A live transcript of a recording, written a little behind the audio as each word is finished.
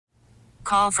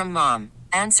Call from mom.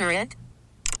 Answer it.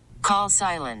 Call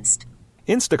silenced.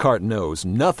 Instacart knows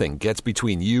nothing gets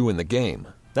between you and the game.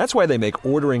 That's why they make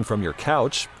ordering from your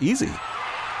couch easy.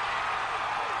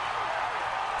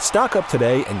 Stock up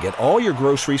today and get all your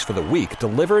groceries for the week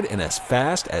delivered in as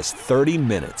fast as 30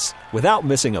 minutes without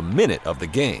missing a minute of the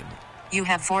game. You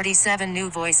have 47 new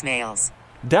voicemails.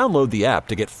 Download the app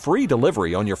to get free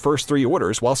delivery on your first 3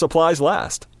 orders while supplies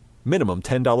last. Minimum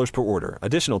 $10 per order.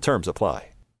 Additional terms apply.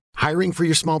 Hiring for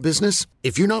your small business?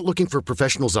 If you're not looking for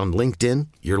professionals on LinkedIn,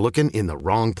 you're looking in the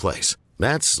wrong place.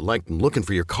 That's like looking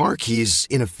for your car keys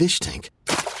in a fish tank.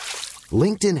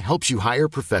 LinkedIn helps you hire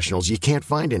professionals you can't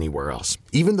find anywhere else,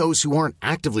 even those who aren't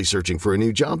actively searching for a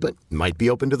new job but might be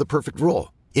open to the perfect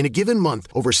role. In a given month,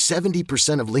 over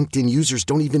 70% of LinkedIn users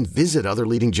don't even visit other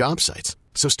leading job sites.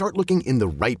 So start looking in the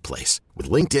right place. With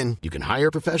LinkedIn, you can hire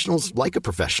professionals like a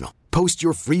professional. Post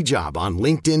your free job on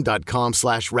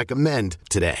linkedin.com/recommend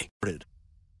today.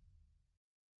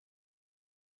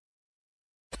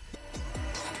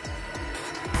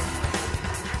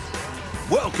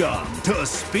 Welcome to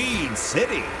Speed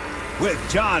City with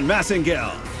John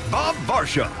Massengale, Bob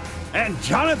Barsha, and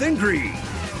Jonathan Green.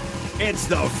 It's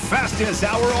the fastest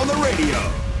hour on the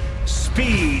radio.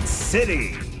 Speed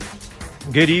City.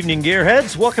 Good evening,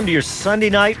 Gearheads. Welcome to your Sunday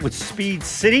night with Speed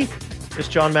City. It's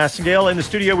John Massengale in the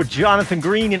studio with Jonathan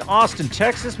Green in Austin,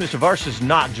 Texas. Mr. Varsha's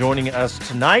not joining us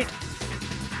tonight.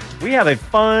 We have a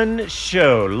fun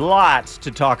show. Lots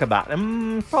to talk about.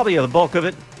 And probably the bulk of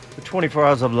it, the 24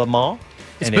 Hours of Le Mans.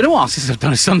 It's been a while since I've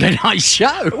done a Sunday night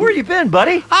show. Where you been,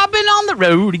 buddy? I've been on the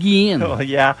road again. Oh,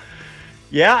 yeah.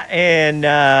 Yeah, and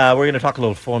we're going to talk a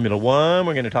little Formula One.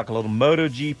 We're going to talk a little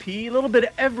MotoGP, a little bit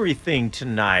of everything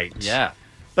tonight. Yeah.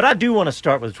 But I do want to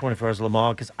start with the 24 Hours of Le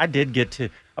Mans because I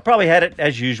probably had it,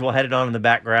 as usual, had it on in the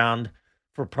background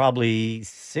for probably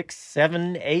 6,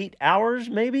 7, 8 hours,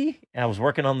 maybe. And I was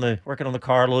working on the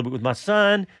car a little bit with my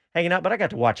son, hanging out, but I got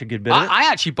to watch a good bit of it. I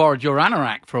actually borrowed your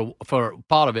anorak for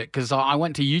part of it because I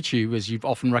went to YouTube, as you've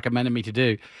often recommended me to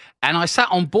do, and I sat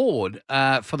on board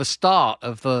for the start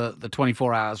of the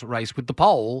 24 Hours race with the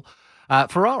pole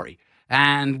Ferrari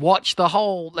and watched the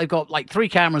whole. They've got like 3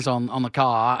 cameras on the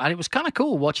car, and it was kind of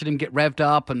cool watching him get revved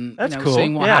up and cool.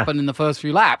 Seeing what happened in the first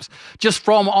few laps, just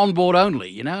from on board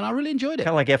only, and I really enjoyed it. Kind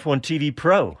of like F1 TV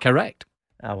Pro. Correct.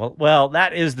 Well,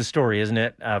 that is the story, isn't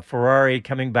it? Ferrari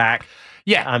coming back.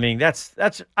 Yeah. I mean,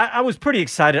 I was pretty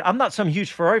excited. I'm not some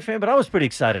huge Ferrari fan, but I was pretty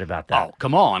excited about that. Oh,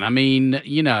 come on. I mean,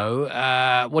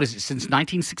 what is it, since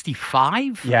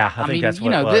 1965? Yeah, I think that's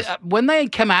what it was. When they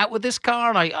came out with this car,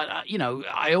 and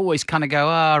I always kind of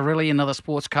go, really, another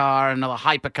sports car, another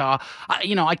hypercar.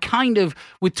 I kind of,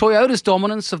 with Toyota's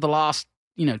dominance of the last,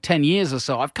 10 years or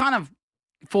so, I've kind of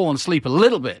fallen asleep a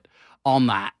little bit on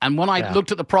that. And when I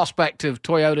looked at the prospect of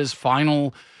Toyota's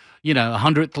final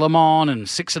 100th Le Mans and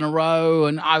 6 in a row.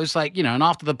 And I was like, and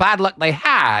after the bad luck they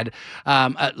had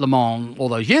at Le Mans all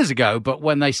those years ago, but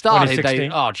when they started,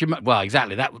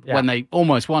 when they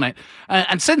almost won it.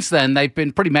 And since then, they've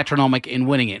been pretty metronomic in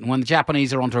winning it. And when the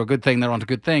Japanese are onto a good thing, they're onto a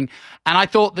good thing. And I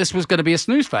thought this was going to be a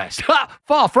snooze fest.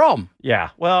 Far from.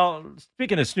 Yeah. Well,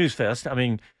 speaking of snooze fest, I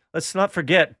mean, let's not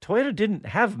forget, Toyota didn't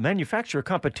have manufacturer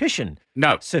competition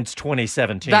since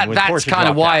 2017. That's kind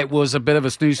of why it was a bit of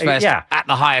a snooze fest at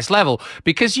the highest level.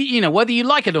 Because, whether you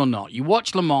like it or not, you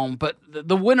watch Le Mans, but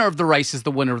the winner of the race is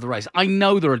the winner of the race. I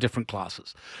know there are different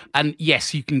classes. And,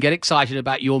 yes, you can get excited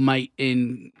about your mate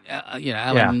in,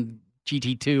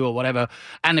 GT2 or whatever.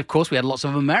 And, of course, we had lots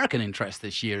of American interest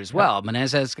this year as well.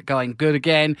 Menezes going good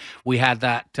again. We had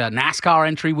that NASCAR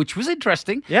entry, which was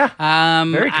interesting. Yeah,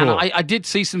 very cool. And I did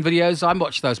see some videos. I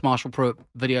watched those Marshall Pruitt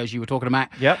videos you were talking about.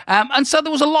 Yep. And so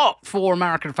there was a lot for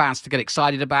American fans to get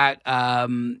excited about.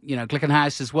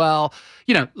 Glickenhaus as well.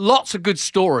 Lots of good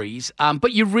stories.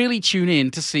 But you really tune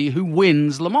in to see who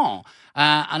wins Le Mans.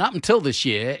 And up until this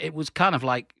year, it was kind of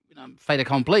like, fait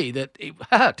accompli,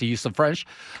 to use some French,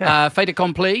 fait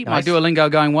accompli, nice. My Duolingo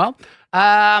going well,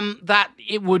 that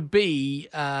it would be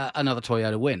another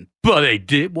Toyota win. But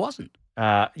it wasn't.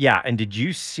 And did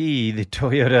you see the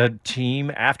Toyota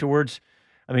team afterwards?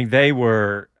 I mean, they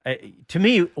were, to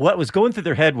me, what was going through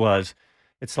their head was,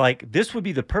 it's like, this would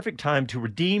be the perfect time to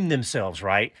redeem themselves,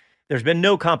 right? There's been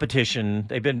no competition.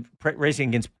 They've been racing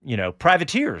against,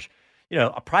 privateers.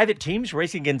 Private teams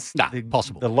racing against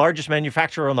the largest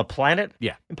manufacturer on the planet?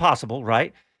 Yeah. Impossible,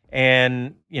 right?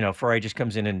 And, Ferrari just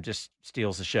comes in and just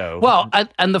steals the show. Well,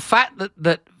 and the fact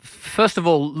that, first of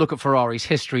all, look at Ferrari's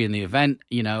history in the event.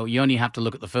 You only have to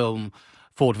look at the film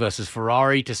Ford versus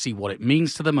Ferrari to see what it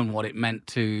means to them and what it meant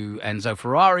to Enzo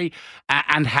Ferrari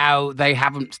and how they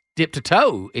haven't dipped a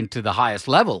toe into the highest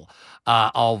level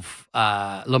of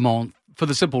Le Mans for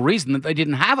the simple reason that they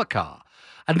didn't have a car.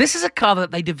 And this is a car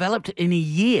that they developed in a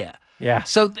year. Yeah.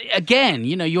 So again,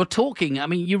 you're talking, I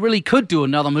mean, you really could do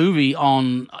another movie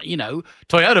on,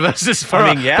 Toyota versus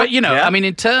Ferrari. I mean, yeah, but, yeah. I mean,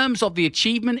 in terms of the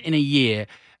achievement in a year,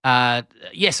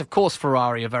 yes, of course,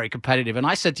 Ferrari are very competitive. And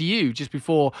I said to you just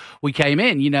before we came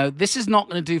in, this is not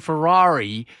going to do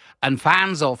Ferrari and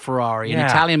fans of Ferrari and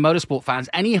Italian motorsport fans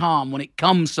any harm when it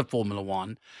comes to Formula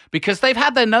One, because they've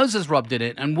had their noses rubbed in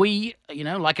it. And we,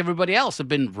 like everybody else, have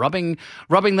been rubbing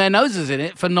their noses in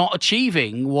it for not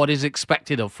achieving what is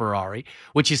expected of Ferrari,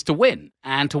 which is to win.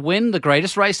 And to win the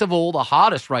greatest race of all, the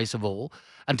hardest race of all,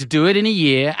 and to do it in a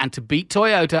year and to beat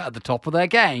Toyota at the top of their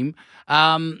game,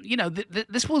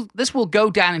 this will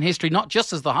go down in history, not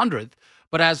just as the 100th,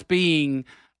 but as being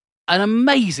an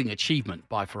amazing achievement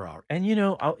by Ferrari. And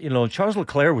Charles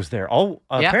Leclerc was there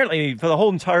apparently for the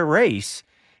whole entire race.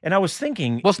 And I was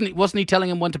thinking, wasn't he telling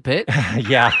him when to pit?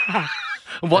 Yeah.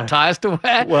 What tires to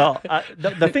wear? Well,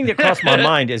 the thing that crossed my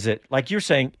mind is that, like you're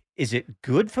saying, is it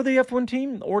good for the F1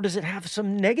 team, or does it have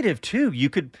some negative too? You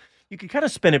could kind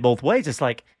of spin it both ways. It's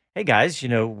like, hey guys,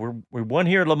 we won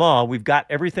here at Le Mans. We've got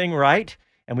everything right,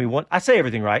 and we won. I say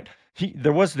everything right.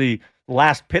 There was the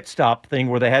last pit stop thing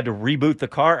where they had to reboot the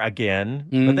car again,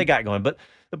 but they got going. But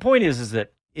the point is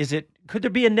that could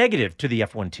there be a negative to the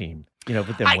F1 team?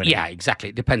 With them winning. Yeah, exactly.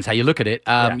 It depends how you look at it.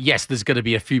 Yes, there's going to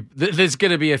be a few. There's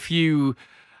going to be a few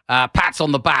pats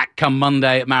on the back come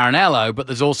Monday at Maranello, but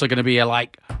there's also going to be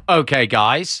okay,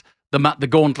 guys. The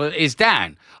gauntlet is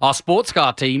down. Our sports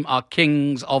car team are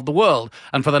kings of the world.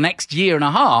 And for the next year and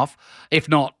a half, if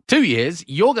not 2 years,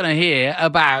 you're going to hear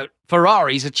about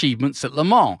Ferrari's achievements at Le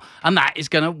Mans. And that is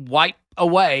going to wipe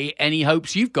away any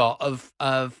hopes you've got of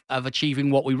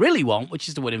achieving what we really want, which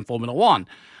is to win in Formula One.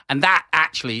 And that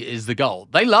actually is the goal.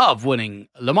 They love winning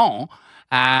Le Mans.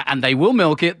 And they will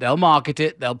milk it. They'll market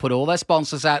it. They'll put all their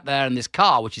sponsors out there. And this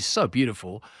car, which is so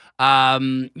beautiful,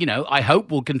 I hope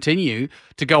will continue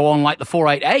to go on like the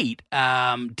 488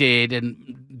 did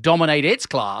and dominate its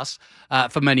class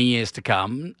for many years to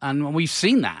come. And we've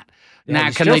seen that. Yeah,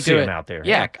 now, can they do it out there?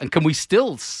 Yeah. And can we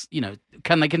still,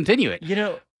 can they continue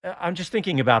it? I'm just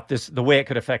thinking about this, the way it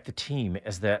could affect the team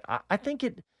is that I think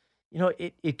it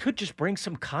could just bring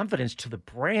some confidence to the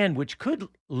brand, which could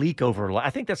leak over. I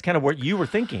think that's kind of what you were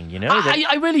thinking,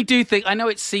 I really do think, I know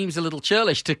it seems a little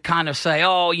churlish to kind of say,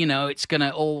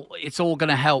 it's all going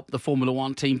to help the Formula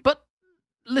One team. But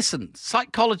listen,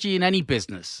 psychology in any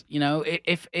business,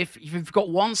 if you've got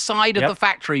one side of the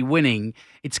factory winning,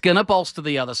 it's going to bolster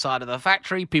the other side of the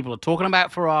factory. People are talking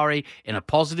about Ferrari in a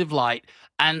positive light,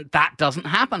 and that doesn't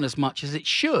happen as much as it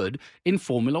should in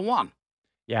Formula One.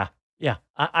 Yeah. Yeah,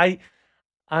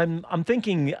 I'm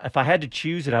thinking if I had to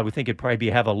choose it, I would think it'd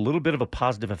probably have a little bit of a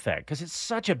positive effect because it's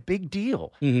such a big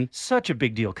deal, such a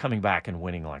big deal coming back and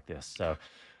winning like this. So,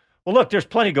 well, look, there's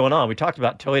plenty going on. We talked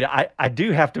about Toyota. I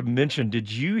do have to mention,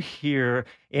 did you hear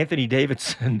Anthony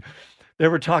Davidson? They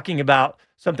were talking about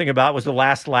something about was the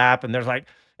last lap, and there's like,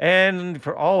 and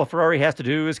for all a Ferrari has to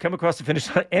do is come across the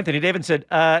finish line. Anthony Davidson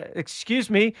said, excuse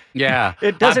me. Yeah.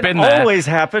 It doesn't always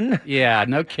happen. Yeah,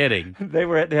 no kidding. They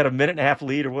had a minute and a half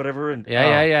lead or whatever. And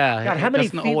yeah. God, how many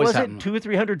feet was it? 200 or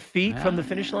 300 feet from the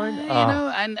finish line?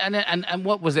 And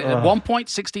what was it? At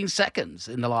 1.16 seconds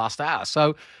in the last hour.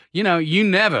 So, you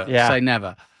never say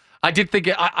never. I do think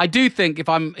if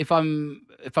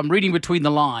I'm reading between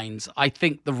the lines, I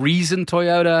think the reason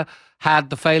Toyota had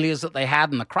the failures that they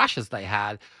had and the crashes they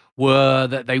had were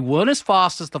that they weren't as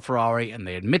fast as the Ferrari, and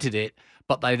they admitted it,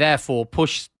 but they therefore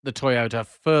pushed the Toyota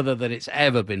further than it's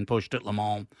ever been pushed at Le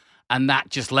Mans. And that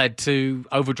just led to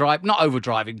not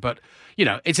overdriving, but,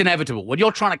 it's inevitable. When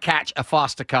you're trying to catch a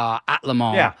faster car at Le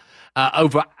Mans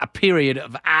over a period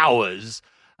of hours,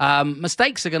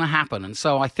 mistakes are going to happen. And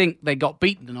so I think they got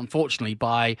beaten, unfortunately,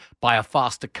 by a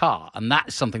faster car. And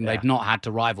that's something they've not had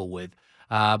to rival with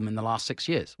in the last 6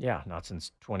 years. Yeah, not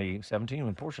since 2017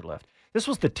 when Porsche left. This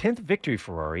was the 10th victory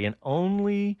for Ferrari, and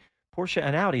only Porsche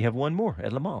and Audi have won more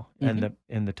at Le Mans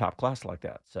in the top class like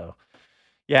that. So,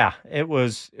 yeah, it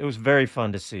was very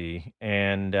fun to see,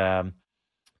 and heartbreaking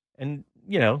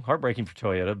for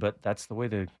Toyota, but that's the way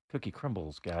the cookie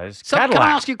crumbles, guys. So Cadillac. Can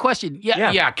I ask you a question?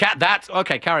 Yeah. That's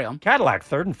okay. Carry on. Cadillac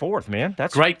 3rd and 4th, man.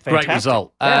 That's great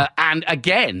result. Yeah. And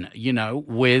again,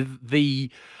 with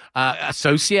the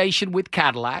association with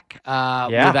Cadillac, with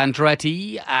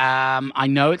Andretti, I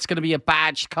know it's going to be a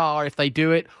badge car if they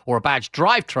do it, or a badge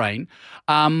drivetrain.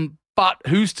 But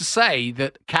who's to say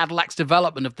that Cadillac's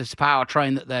development of this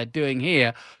powertrain that they're doing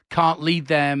here can't lead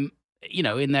them,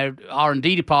 in their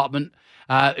R&D department,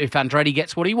 if Andretti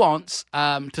gets what he wants,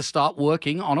 to start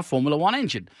working on a Formula One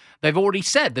engine. They've already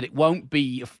said that it won't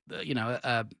be,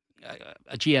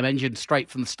 a GM engine straight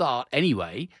from the start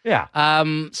anyway. Yeah.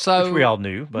 So which we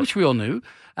all knew.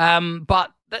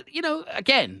 But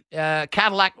again,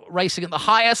 Cadillac racing at the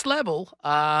highest level.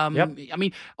 I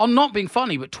mean, I'm not being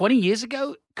funny, but 20 years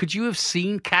ago, could you have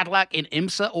seen Cadillac in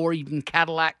IMSA or even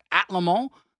Cadillac at Le Mans?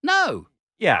 No.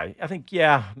 Yeah, I think,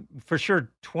 for sure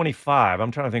 25.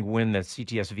 I'm trying to think when the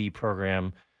CTSV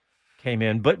program came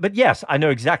in. But yes, I know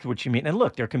exactly what you mean. And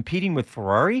look, they're competing with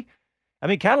Ferrari. I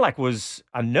mean, Cadillac was,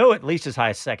 I know, at least as high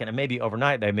as second, and maybe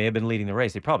overnight they may have been leading the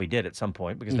race. They probably did at some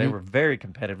point because they were very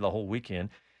competitive the whole weekend.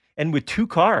 And with two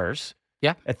cars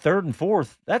at third and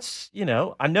fourth, that's, I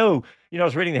know, I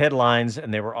was reading the headlines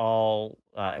and they were all,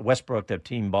 Westbrook, the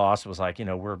team boss, was like,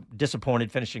 we're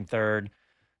disappointed finishing third.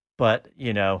 But,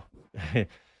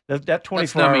 that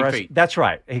 24-hour race, that's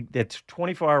right. It's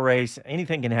 24-hour race.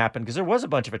 Anything can happen because there was a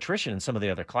bunch of attrition in some of the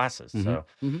other classes. So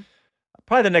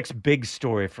probably the next big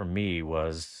story for me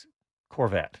was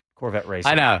Corvette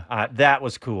racing. I know. That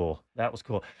was cool.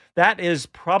 That is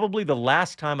probably the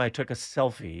last time I took a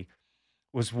selfie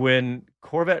was when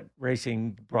Corvette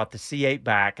Racing brought the C8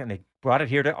 back, and they brought it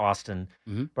here to Austin,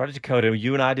 brought it to Coda.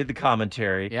 You and I did the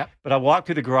commentary. Yep. But I walked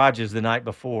through the garages the night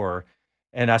before,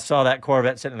 and I saw that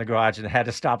Corvette sitting in the garage and had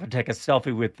to stop and take a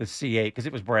selfie with the C8 because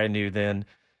it was brand new then.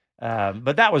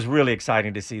 But that was really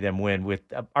exciting to see them win with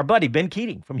our buddy Ben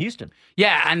Keating from Houston.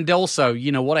 Yeah, and also,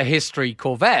 what a history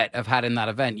Corvette have had in that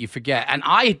event. You forget. And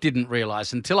I didn't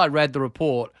realize until I read the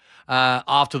report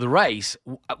after the race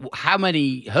how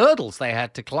many hurdles they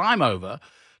had to climb over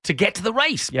to get to the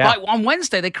race. Yeah. Like on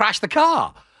Wednesday, they crashed the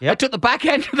car. Yep. They took the back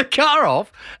end of the car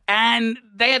off, and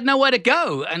they had nowhere to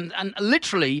go. And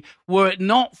literally, were it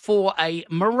not for a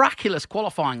miraculous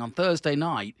qualifying on Thursday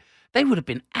night, they would have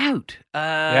been out,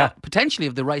 potentially,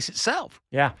 of the race itself.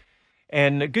 Yeah.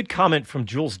 And a good comment from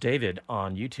Jules David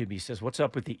on YouTube. He says, what's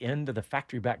up with the end of the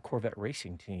factory-back Corvette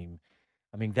racing team?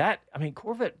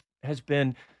 Corvette has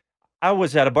been... I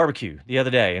was at a barbecue the other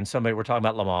day, and somebody were talking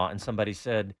about Le Mans, and somebody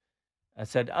said, they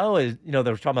were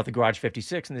talking about the Garage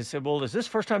 56, and they said, well, is this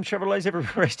first time Chevrolet's ever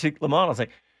raced at Le Mans? I was like,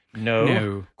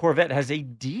 no. Corvette has a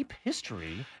deep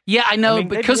history. Yeah, I know,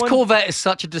 because Corvette is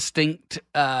such a distinct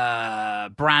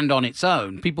brand on its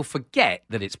own, people forget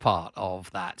that it's part of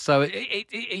that. So,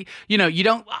 you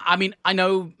don't, I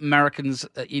know Americans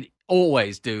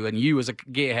always do, and you as a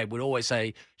gearhead would always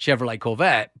say Chevrolet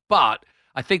Corvette, but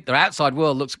I think the outside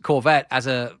world looks at Corvette as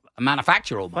a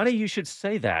manufacturer almost. Funny you should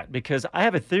say that, because I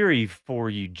have a theory for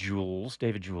you, Jules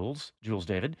David,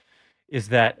 is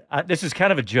that this is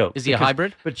kind of a joke. Is he a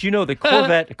hybrid? But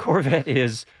the Corvette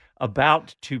is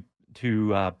about to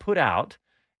put out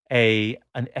an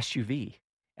SUV,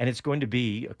 and it's going to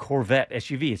be a Corvette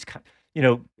SUV. It's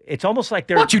it's almost like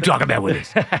they're... What you talking about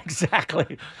with this?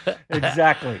 Exactly.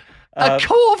 A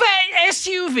Corvette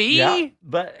SUV? Yeah,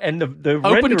 and the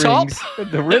open renderings... top?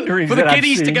 The renderings for the that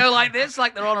kiddies I've seen, to go like this,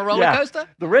 like they're on a roller coaster?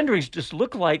 The renderings just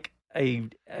look like a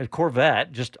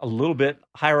Corvette, just a little bit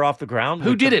higher off the ground.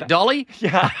 Who did it, Dolly?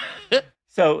 Yeah.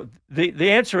 So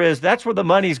the answer is that's where the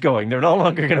money's going. They're no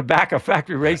longer going to back a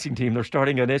factory racing team. They're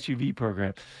starting an SUV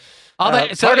program.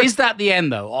 Is that the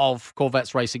end, though, of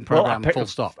Corvette's racing program, full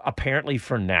stop? Apparently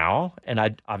for now, and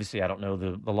I don't know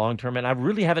the long term, and I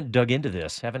really haven't dug into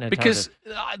this. Haven't had because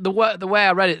time to... the way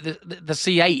I read it, the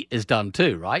C8 is done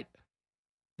too, right?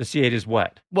 The C8 is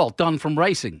what? Well, done from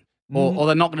racing, or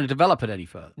they're not going to develop it any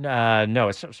further. No,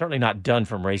 it's certainly not done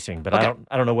from racing. But okay.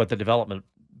 I don't know what the development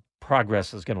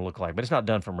progress is going to look like. But it's not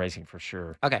done from racing for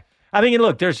sure. Okay. I mean,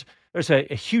 look, there's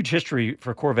a huge history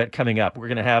for Corvette coming up. We're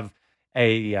going to have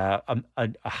a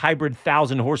hybrid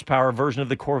 1,000 horsepower version of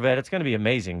the Corvette. It's going to be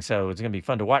amazing. So it's going to be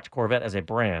fun to watch Corvette as a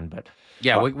brand. But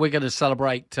we're going to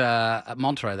celebrate at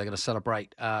Monterey. They're going to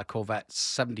celebrate Corvette's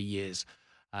 70 years.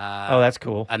 That's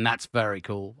cool. And that's very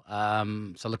cool.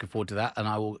 So looking forward to that, and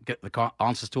I will get the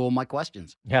answers to all my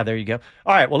questions. Yeah, there you go.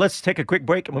 All right, well, let's take a quick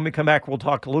break, and when we come back, we'll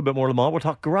talk a little bit more Le Mans. We'll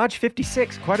talk Garage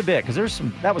 56 quite a bit, because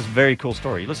that was a very cool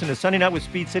story. Listen to Sunday Night with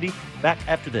Speed City, back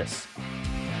after this.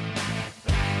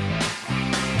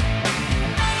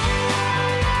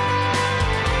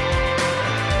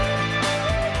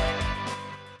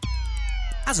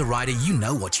 As a rider, you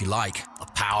know what you like. The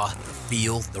power, the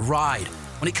feel, the ride.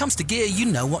 When it comes to gear, you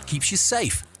know what keeps you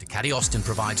safe. Ducati Austin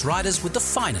provides riders with the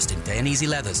finest in Dainese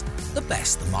leathers, the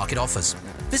best the market offers.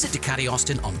 Visit Ducati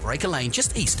Austin on Breaker Lane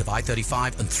just east of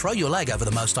I-35 and throw your leg over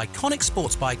the most iconic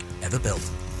sports bike ever built.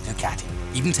 Ducati.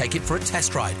 Even take it for a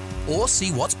test ride or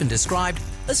see what's been described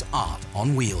as art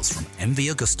on wheels from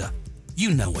MV Agusta.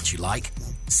 You know what you like.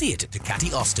 See it at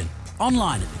Ducati Austin.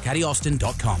 Online at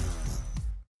DucatiAustin.com.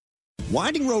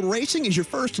 Winding Road Racing is your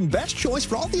first and best choice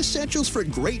for all the essentials for a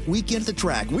great weekend at the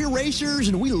track. We're racers,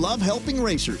 and we love helping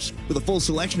racers. With a full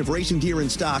selection of racing gear in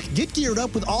stock, get geared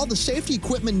up with all the safety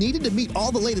equipment needed to meet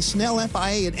all the latest Snell,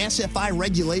 FIA, and SFI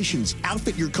regulations.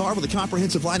 Outfit your car with a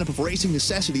comprehensive lineup of racing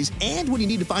necessities, and when you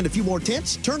need to find a few more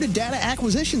tents, turn to data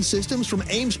acquisition systems from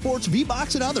AIM Sports,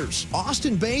 VBox, and others.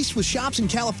 Austin-based with shops in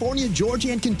California,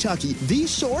 Georgia, and Kentucky. The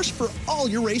source for all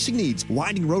your racing needs.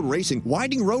 Winding Road Racing.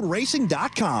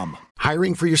 WindingRoadRacing.com.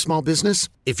 Hiring for your small business?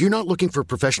 If you're not looking for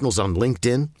professionals on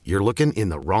LinkedIn, you're looking in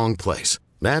the wrong place.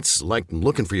 That's like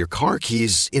looking for your car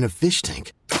keys in a fish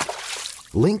tank.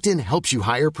 LinkedIn helps you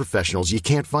hire professionals you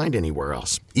can't find anywhere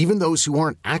else, even those who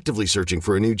aren't actively searching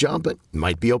for a new job but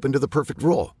might be open to the perfect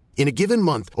role. In a given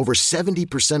month, over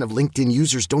 70% of LinkedIn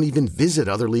users don't even visit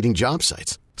other leading job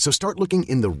sites. So start looking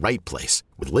in the right place.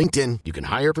 With LinkedIn, you can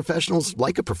hire professionals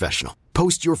like a professional.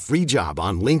 Post your free job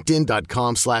on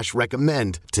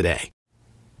linkedin.com/recommend today.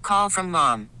 Call from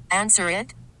mom. Answer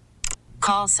it.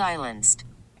 Call silenced.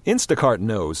 Instacart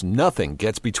knows nothing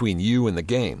gets between you and the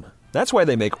game. That's why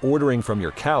they make ordering from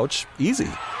your couch easy.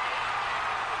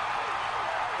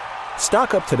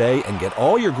 Stock up today and get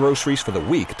all your groceries for the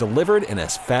week delivered in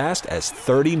as fast as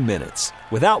 30 minutes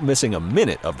without missing a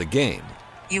minute of the game.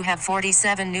 You have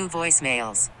 47 new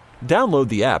voicemails. Download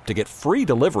the app to get free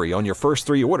delivery on your first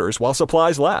 3 orders while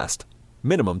supplies last.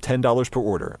 Minimum $10 per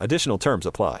order. Additional terms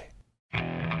apply.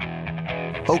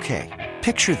 Okay,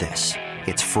 picture this.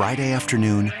 It's Friday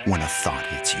afternoon when a thought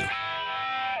hits you.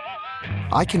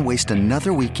 I can waste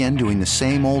another weekend doing the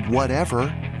same old whatever,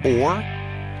 or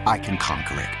I can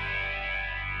conquer it.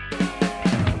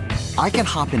 I can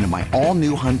hop into my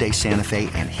all-new Hyundai Santa Fe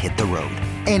and hit the road.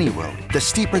 Any road. The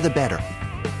steeper, the better.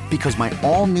 Because my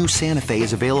all-new Santa Fe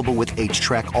is available with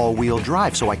H-Track all-wheel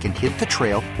drive, so I can hit the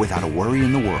trail without a worry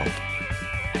in the world.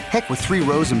 Heck, with 3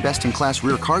 rows and best-in-class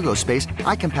rear cargo space,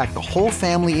 I can pack the whole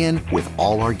family in with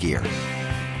all our gear.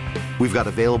 We've got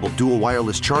available dual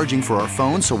wireless charging for our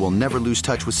phones, so we'll never lose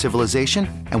touch with civilization,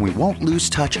 and we won't lose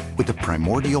touch with the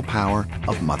primordial power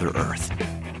of Mother Earth.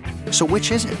 So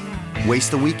which is it?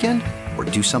 Waste the weekend or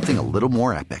do something a little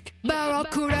more epic?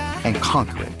 And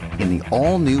conquer it in the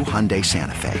all-new Hyundai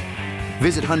Santa Fe.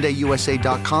 Visit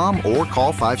HyundaiUSA.com or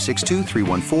call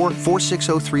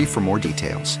 562-314-4603 for more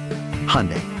details.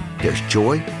 Hyundai, there's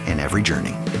joy in every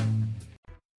journey.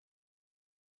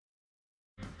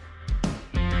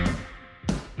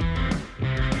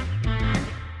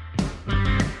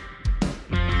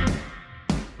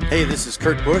 Hey, this is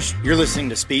Kurt Busch. You're listening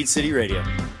to Speed City Radio.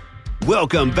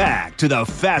 Welcome back to the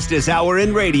fastest hour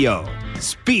in radio,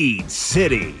 Speed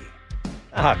City.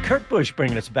 Kurt Busch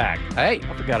bringing us back. Hey.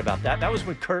 I forgot about that. That was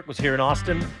when Kurt was here in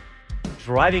Austin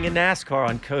driving a NASCAR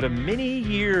on COTA many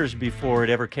years before it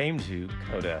ever came to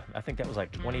COTA. I think that was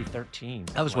like 2013.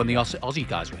 That was when the Aussie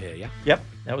guys were here, yeah? Yep.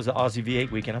 That was the Aussie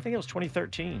V8 weekend. I think it was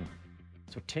 2013.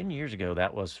 So 10 years ago,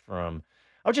 that was from.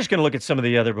 I was just going to look at some of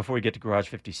the other, before we get to Garage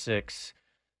 56,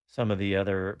 some of the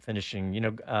other finishing,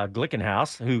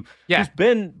 Glickenhaus, who's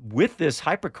been with this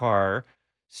hypercar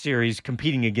series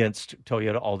competing against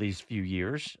Toyota all these few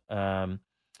years.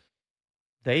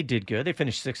 They did good. They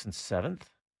finished 6th and 7th.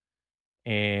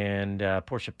 And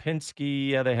Porsche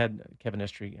Penske, they had Kevin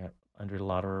Estrie, Andre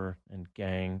Lauderer, and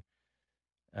gang.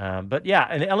 But yeah,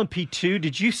 and LMP2,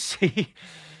 did you see?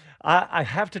 I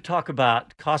have to talk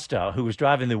about Costa, who was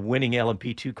driving the winning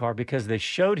LMP2 car, because they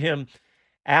showed him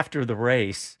after the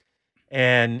race,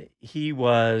 and he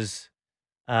was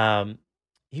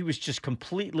just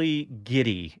completely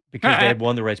giddy because they had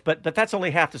won the race. But that's only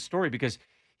half the story, because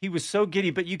he was so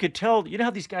giddy. But you could tell, you know how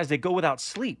these guys, they go without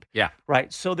sleep. Yeah.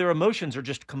 Right. So their emotions are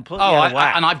just completely out of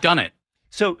whack. And I've done it.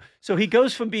 So he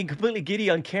goes from being completely giddy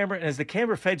on camera, and as the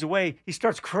camera fades away, he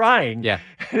starts crying. Yeah.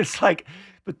 And it's like,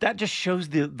 but that just shows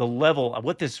the level of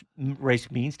what this race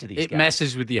means to these guys. It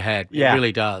messes with your head. Yeah. It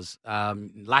really does.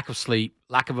 Lack of sleep,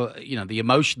 lack of, the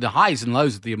emotion, the highs and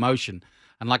lows of the emotion.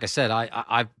 And like I said,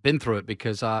 I've been through it,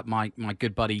 because my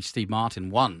good buddy Steve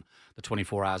Martin won the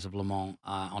 24 Hours of Le Mans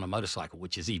on a motorcycle,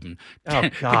 which is even,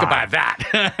 think about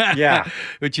that. Yeah.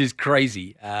 Which is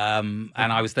crazy. And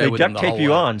I was there with him the whole whole tape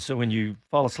you on, so when you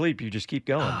fall asleep, you just keep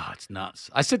going. Oh, it's nuts.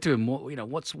 I said to him,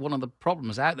 what's one of the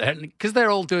problems out there? Because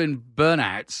they're all doing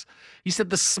burnouts. He said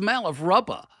the smell of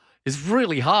rubber is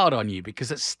really hard on you, because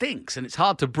it stinks and it's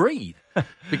hard to breathe,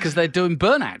 because they're doing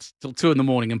burnouts till 2 a.m.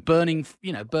 and burning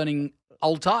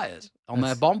old tires on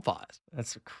their bonfires.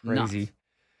 That's crazy. Nuts.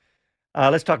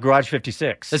 Let's talk Garage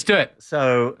 56. Let's do it.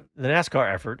 So the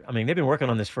NASCAR effort, I mean, they've been working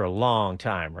on this for a long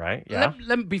time, right? Yeah.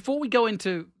 Before we go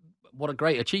into what a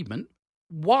great achievement,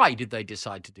 why did they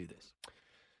decide to do this?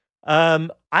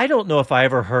 I don't know if I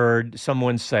ever heard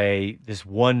someone say this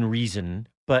one reason,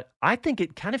 but I think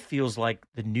it kind of feels like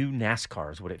the new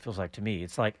NASCAR is what it feels like to me.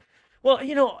 It's like, well,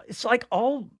 it's like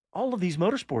all of these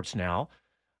motorsports now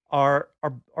are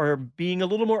being a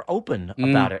little more open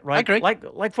about it, right? I agree.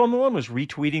 Like Formula One was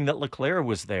retweeting that Leclerc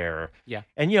was there. Yeah.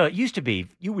 And it used to be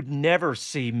you would never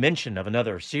see mention of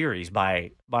another series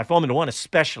by Formula One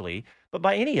especially, but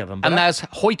by any of them. And those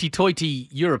hoity-toity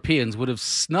Europeans would have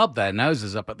snubbed their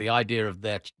noses up at the idea of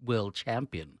their world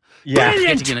champion. Yeah.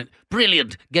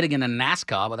 Brilliant. Getting in a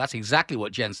NASCAR, but that's exactly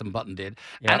what Jenson Button did.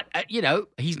 Yeah. And,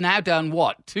 he's now done,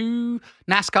 2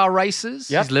 NASCAR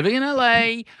races? Yep. He's living in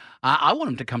L.A. I want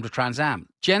him to come to Trans Am.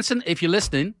 Jenson, if you're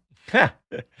listening, come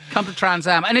to Trans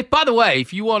Am. And by the way,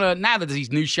 if you want to, now that there's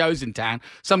these new shows in town,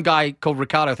 some guy called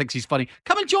Ricardo thinks he's funny.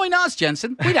 Come and join us,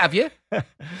 Jenson. We'd have you.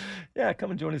 Yeah, come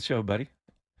and join the show, buddy.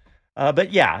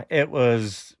 But yeah, it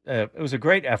was a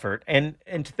great effort, and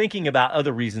thinking about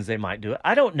other reasons they might do it,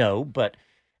 I don't know, but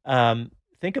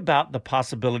think about the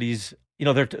possibilities.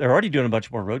 They're already doing a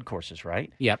bunch more road courses,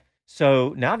 right? Yep.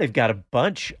 So now they've got a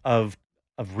bunch of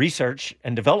research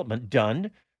and development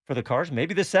done for the cars.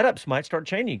 Maybe the setups might start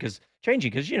changing because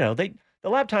the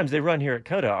lap times they run here at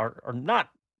COTA are not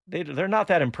they're not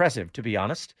that impressive, to be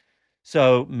honest.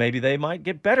 So maybe they might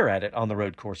get better at it on the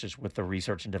road courses with the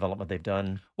research and development they've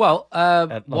done. Well,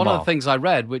 one of the things I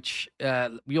read, which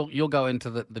you'll go into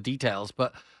the details,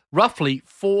 but roughly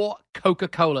 4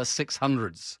 Coca-Cola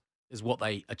 600s is what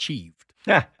they achieved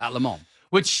at Le Mans,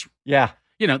 which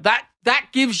that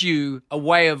gives you a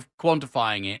way of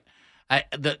quantifying it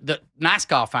that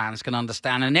NASCAR fans can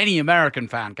understand and any American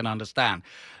fan can understand.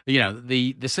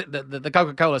 The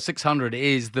Coca-Cola 600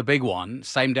 is the big one,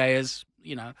 same day as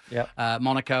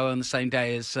Monaco, and the same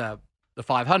day as the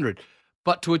 500.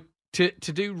 But to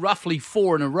do roughly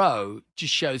 4 in a row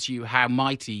just shows you how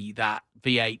mighty that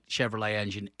V8 Chevrolet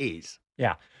engine is.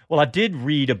 Yeah. Well, I did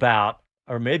read about,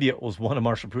 or maybe it was one of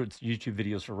Marshall Pruitt's YouTube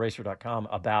videos for Racer.com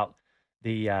about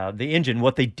the engine.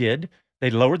 What they did, they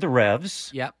lowered the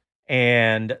revs. Yep.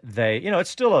 And they, it's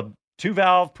still a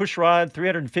 2-valve push rod,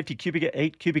 350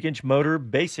 8 cubic inch motor,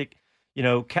 basic,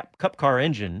 cup car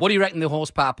engine. What do you reckon the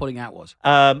horsepower putting out was?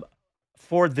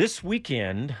 For this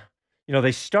weekend,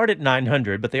 they start at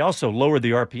 900, but they also lowered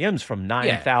the RPMs from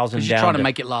 9,000 down. You're trying to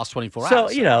make it last 24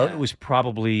 hours. So, it was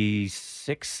probably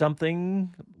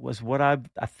 6-something was what I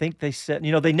think they said.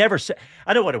 They never said,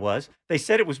 I know what it was. They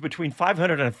said it was between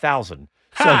 500 and 1,000.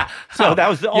 So that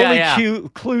was the only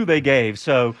clue they gave.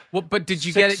 So, but did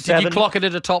you get it? Did you clock it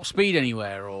at a top speed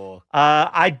anywhere, or?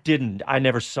 I didn't. I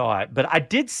never saw it, but I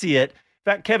did see it. In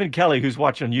fact, Kevin Kelly, who's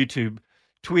watching on YouTube,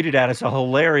 tweeted at us a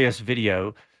hilarious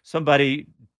video. Somebody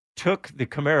took the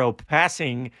Camaro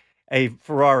passing a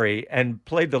Ferrari and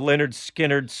played the Leonard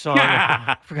Skinner song.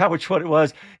 I forgot which one it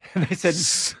was. And they said,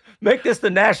 make this the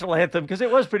national anthem, because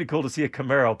it was pretty cool to see a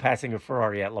Camaro passing a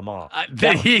Ferrari at Le Mans.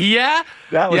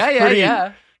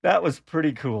 That was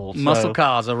pretty cool. Muscle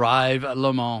cars arrive at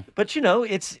Le Mans. But you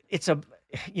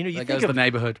think goes the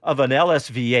neighborhood of an LS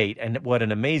V8 and what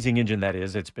an amazing engine that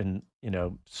is. It's been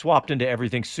swapped into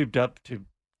everything, souped up to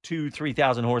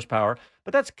 2,000-3,000 horsepower.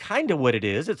 But that's kind of what it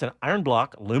is. It's an iron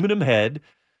block, aluminum head,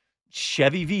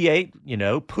 Chevy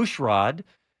V8, push rod.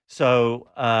 So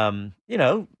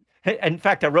in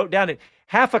fact, I wrote down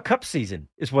half a cup season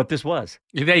is what this was.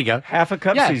 There you go. Half a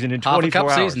cup season in 24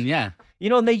 hours. Season, yeah.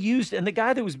 And the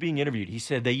guy that was being interviewed, he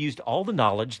said they used all the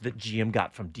knowledge that GM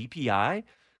got from DPI,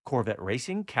 Corvette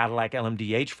Racing, Cadillac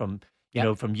LMDH from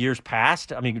years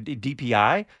past. I mean,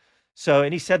 DPI. So,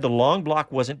 and he said the long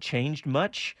block wasn't changed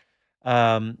much.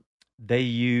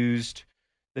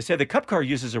 They said the Cup car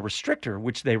uses a restrictor,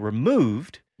 which they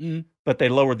removed, but they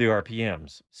lowered the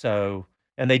RPMs. So,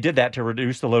 and they did that to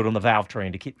reduce the load on the valve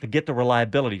train to get the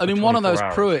reliability. I mean, one of those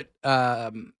Pruitt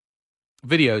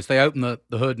videos, they open the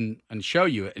hood and show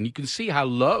you it, and you can see how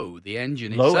low the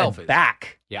engine itself is.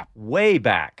 Back. Yeah. Way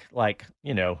back, like,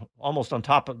 almost on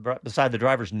top of, beside the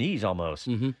driver's knees almost.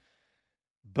 Mm-hmm.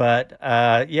 But,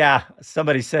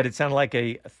 somebody said it sounded like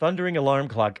a thundering alarm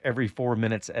clock every 4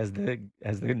 minutes as the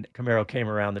Camaro came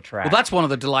around the track. Well, that's one of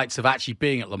the delights of actually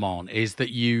being at Le Mans, is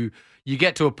that you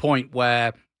get to a point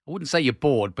where, I wouldn't say you're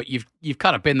bored, but you've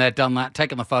kind of been there, done that,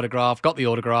 taken the photograph, got the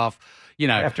autograph,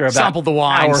 after about sampled the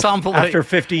wine, after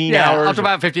 15 hours. After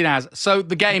about 15 hours. So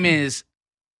the game is,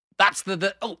 that's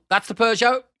the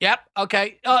Peugeot. Yep.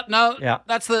 Okay. No. Yeah.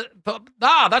 That's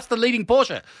the leading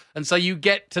Porsche. And so you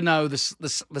get to know the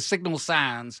signal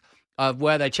sounds of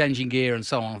where they're changing gear and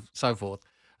so on and so forth.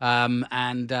 So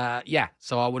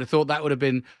I would have thought that would have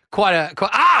been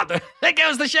There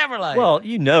goes the Chevrolet. Well,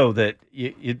 you know that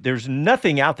there's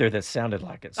nothing out there that sounded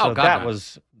like it. So God,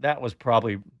 that was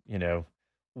probably,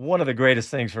 one of the greatest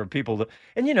things for people to,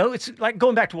 and it's like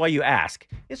going back to why you ask.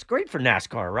 It's great for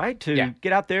NASCAR, right? To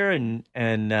get out there and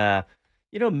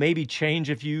maybe change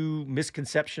a few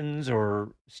misconceptions or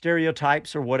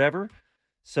stereotypes or whatever.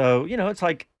 So, it's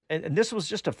like, and this was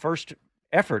just a first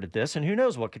effort at this, and who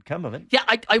knows what could come of it. Yeah,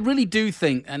 I really do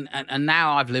think, and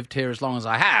now I've lived here as long as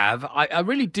I have, I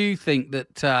really do think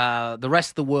that the rest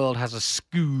of the world has a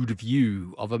skewed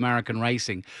view of American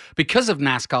racing because of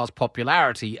NASCAR's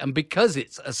popularity and because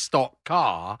it's a stock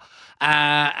car.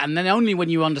 And then only when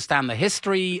you understand the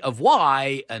history of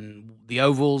why and the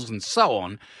ovals and so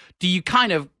on, do you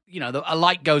kind of, a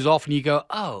light goes off and you go,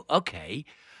 oh, okay.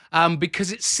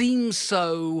 Because it seems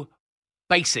so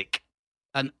basic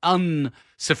and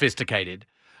unsophisticated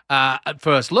at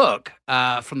first look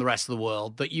from the rest of the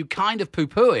world that you kind of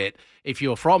poo-poo it if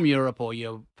you're from Europe or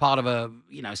you're part of a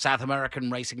South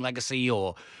American racing legacy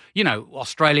or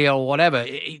Australia or whatever.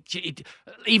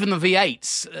 Even the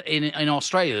V8s in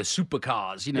Australia, the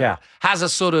supercars, has a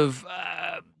sort of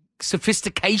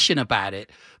sophistication about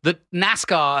it that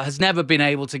NASCAR has never been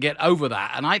able to get over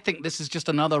that. And I think this is just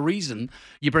another reason.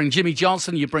 You bring Jimmy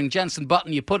Johnson, you bring Jenson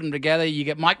Button, you put them together, you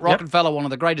get Mike Rockefeller, one of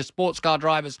the greatest sports car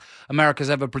drivers America's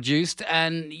ever produced.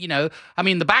 And,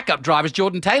 the backup driver is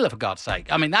Jordan Taylor, for God's sake.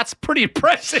 That's pretty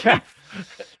impressive.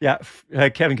 Yeah.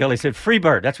 Kevin Kelly said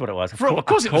Freebird. That's what it was. Of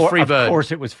course it was Freebird. Of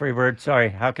course it was Freebird. Sorry.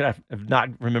 How could I have not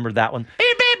remembered that one?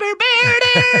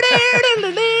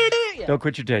 Don't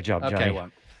quit your day job, Johnny. Okay,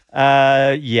 well.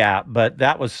 But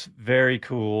that was very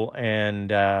cool,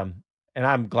 and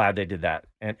I'm glad they did that.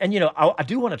 And I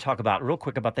do want to talk real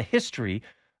quick about the history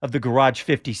of the Garage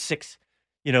 56.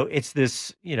 It's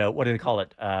this, what do they call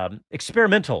it?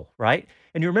 Experimental, right?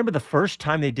 And you remember the first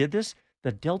time they did this?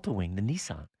 The Delta Wing, the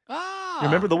Nissan. You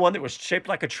remember the one that was shaped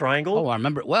like a triangle? Oh, I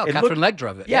remember it well. Catherine Legg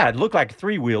drove it. Yeah, it looked like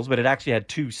 3 wheels, but it actually had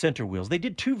 2 center wheels. They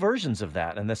did 2 versions of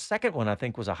that, and the second one, I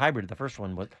think, was a hybrid. The first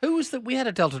one was... Who was that? We had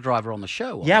a Delta driver on the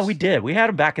show. Yeah, we did. We had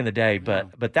him back in the day,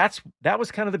 but that was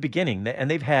kind of the beginning.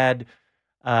 And they've had,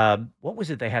 what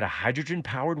was it? They had a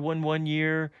hydrogen-powered one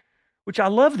year, which I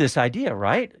love this idea,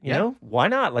 right? You know, why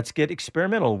not? Let's get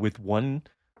experimental with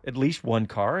at least one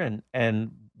car,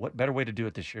 and what better way to do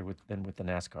it this year than with the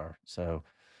NASCAR? So...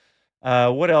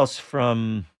 what else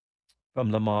from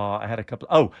Le Mans? I had a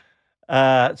couple.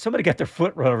 Somebody got their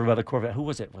foot run over by the Corvette. Who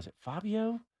was it? Was it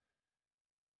Fabio?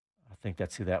 I think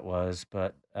that's who that was.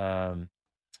 But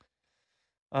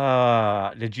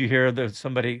did you hear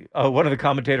somebody? Oh, one of the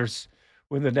commentators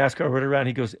when the NASCAR went around,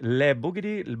 he goes, "Le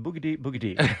boogity,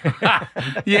 boogity."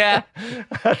 Yeah,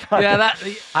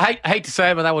 I hate to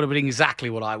say it, but that would have been exactly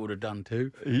what I would have done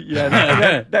too.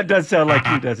 Yeah, that does sound like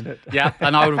you, doesn't it? Yeah,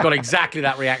 and I would have got exactly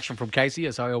that reaction from Casey,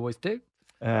 as I always do.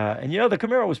 And the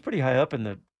Camaro was pretty high up in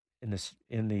the Le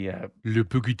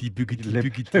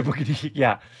boogity.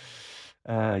 Yeah.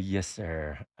 Yes,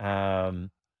 sir.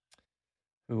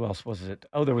 Who else was it?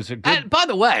 Oh, there was a good. And by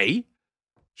the way,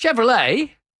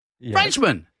 Chevrolet. Yes.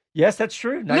 Frenchman. Yes, that's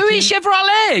true. Louis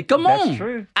Chevrolet. Come on. That's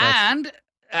true. And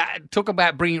talk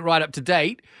about bringing it right up to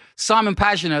date. Simon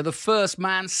Pagenaud, the first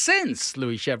man since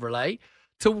Louis Chevrolet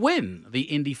to win the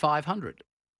Indy 500.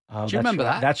 Oh, do you remember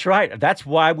that? That's right. That's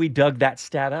why we dug that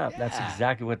stat up. Yeah. That's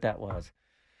exactly what that was.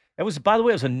 It was, by the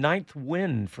way, it was a 9th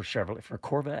win for Chevrolet, for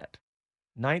Corvette.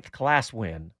 9th class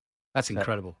win. That's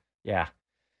incredible. Yeah.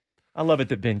 I love it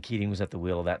that Ben Keating was at the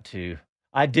wheel of that too.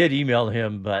 I did email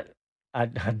him, but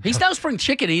he's no spring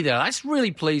chicken either. That's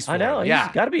really pleased for I know. him.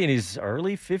 He's got to be in his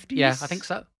early 50s. Yeah, I think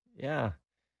so. Yeah.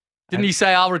 Didn't he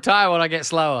say, I'll retire when I get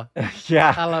slower?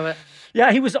 Yeah. I love it.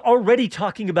 Yeah, he was already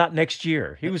talking about next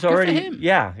year. He was already. Good for him.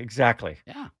 Yeah, exactly.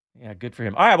 Yeah. Yeah, good for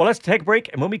him. All right, well, let's take a break.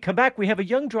 And when we come back, we have a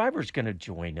young driver who's going to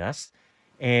join us.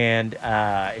 And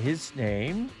his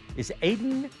name is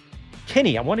Aidan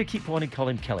Kenny. I want to keep wanting to call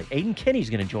him Kelly. Aidan Kenny is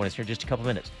going to join us here in just a couple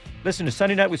minutes. Listen to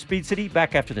Sunday Night with Speed City.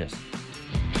 Back after this.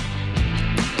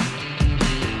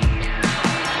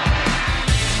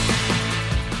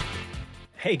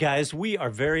 Hey guys, we are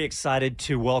very excited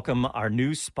to welcome our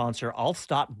new sponsor,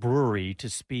 Allstott Brewery, to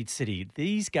Speed City.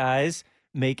 These guys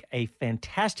make a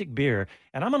fantastic beer,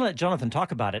 and I'm going to let Jonathan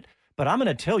talk about it, but I'm going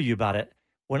to tell you about it.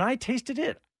 When I tasted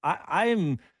it, I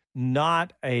am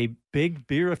not a big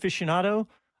beer aficionado.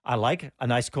 I like a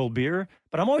nice cold beer,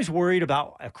 but I'm always worried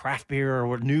about a craft beer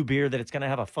or a new beer that it's going to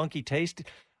have a funky taste,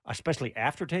 especially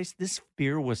aftertaste. This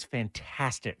beer was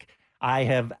fantastic. I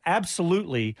have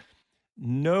absolutely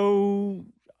no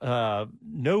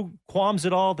no qualms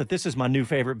at all that this is my new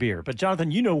favorite beer. But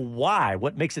Jonathan, you know why?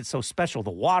 What makes it so special?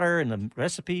 The water and the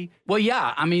recipe? Well,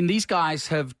 yeah. I mean, these guys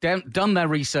have done their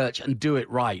research and do it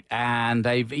right. And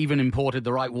they've even imported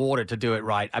the right water to do it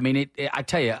right. I mean, I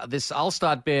tell you, this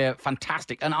Alstad beer,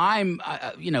 fantastic. And I'm,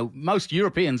 most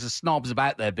Europeans are snobs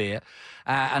about their beer.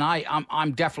 And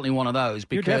I'm definitely one of those.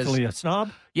 Because You're definitely a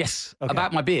snob? Yes, okay.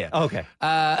 About my beer. Okay.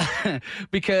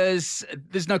 Because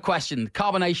there's no question,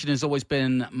 carbonation has always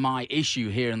been my issue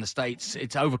here in the States.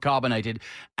 It's overcarbonated.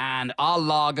 And our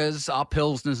lagers, our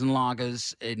pilsners and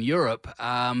lagers in Europe,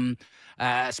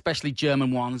 especially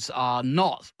German ones, are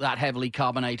not that heavily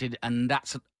carbonated. And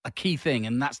that's a key thing.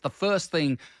 And that's the first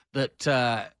thing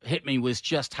that hit me was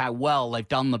just how well they've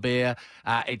done the beer.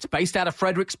 It's based out of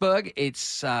Fredericksburg.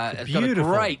 It's got a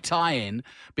great tie-in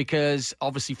because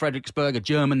obviously Fredericksburg, a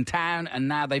German town, and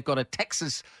now they've got a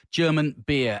Texas German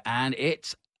beer, and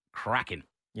it's cracking.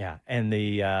 Yeah, and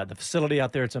the facility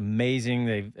out there, it's amazing.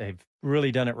 They've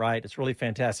really done it right. It's really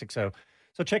fantastic. So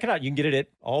check it out. You can get it at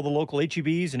all the local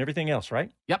HEBs and everything else,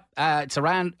 right? Yep, it's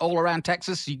all around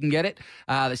Texas. You can get it.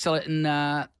 They sell it in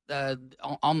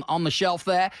on the shelf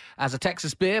there as a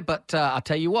Texas beer, but I'll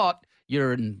tell you what,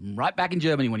 you're right back in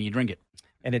Germany when you drink it.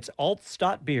 And it's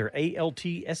Altstadt Beer,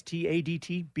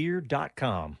 ALTSTADT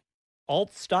beer.com.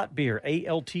 Altstadt Beer,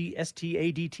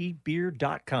 ALTSTADT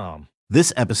beer.com.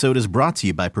 This episode is brought to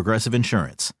you by Progressive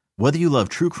Insurance. Whether you love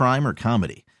true crime or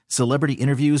comedy, celebrity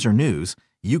interviews or news,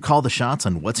 you call the shots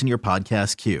on what's in your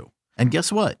podcast queue. And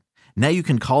guess what? Now you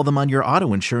can call them on your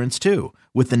auto insurance too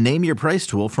with the Name Your Price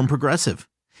tool from Progressive.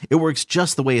 It works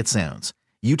just the way it sounds.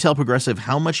 You tell Progressive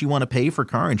how much you want to pay for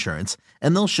car insurance,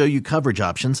 and they'll show you coverage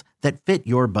options that fit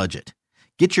your budget.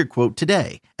 Get your quote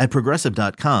today at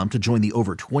Progressive.com to join the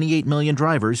over 28 million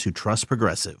drivers who trust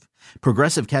Progressive.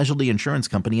 Progressive Casualty Insurance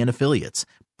Company and Affiliates.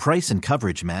 Price and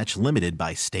coverage match limited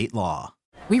by state law.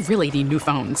 We really need new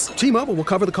phones. T-Mobile will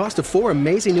cover the cost of 4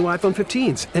 amazing new iPhone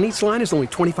 15s, and each line is only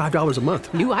 $25 a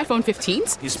month. New iPhone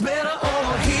 15s? It's better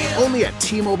over here. Only at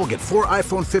T-Mobile, get 4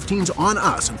 iPhone 15s on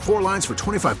us and 4 lines for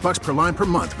 $25 per line per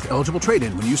month with eligible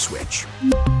trade-in when you switch.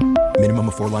 Minimum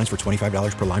of 4 lines for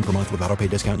 $25 per line per month with autopay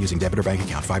discount using debit or bank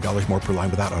account. $5 more per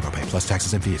line without autopay, plus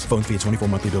taxes and fees. Phone fee at 24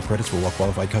 monthly bill credits for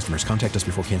well-qualified customers. Contact us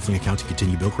before canceling account to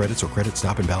continue bill credits or credit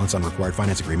stop and balance on required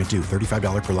finance agreement due.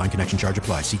 $35 per line connection charge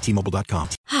applies. See T-Mobile.com.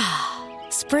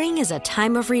 Spring is a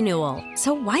time of renewal,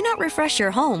 so why not refresh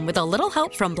your home with a little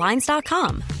help from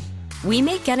Blinds.com? We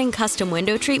make getting custom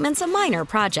window treatments a minor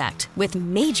project with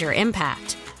major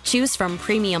impact. Choose from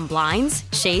premium blinds,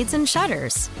 shades, and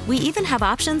shutters. We even have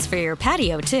options for your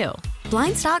patio, too.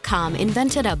 Blinds.com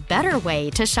invented a better way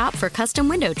to shop for custom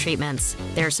window treatments.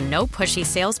 There's no pushy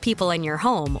salespeople in your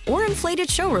home or inflated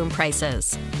showroom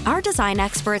prices. Our design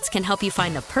experts can help you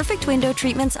find the perfect window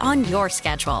treatments on your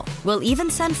schedule. We'll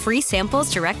even send free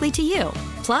samples directly to you.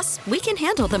 Plus, we can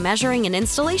handle the measuring and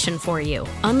installation for you.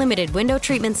 Unlimited window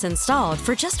treatments installed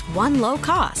for just one low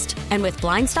cost. And with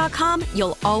Blinds.com,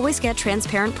 you'll always get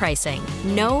transparent pricing.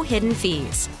 No hidden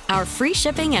fees. Our free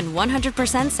shipping and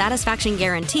 100% satisfaction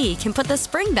guarantee can put the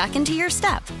spring back into your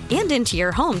step and into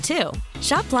your home, too.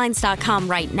 Shop Blinds.com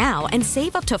right now and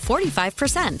save up to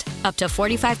 45%. Up to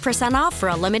 45% off for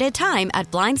a limited time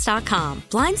at Blinds.com.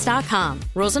 Blinds.com.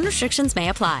 Rules and restrictions may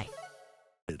apply.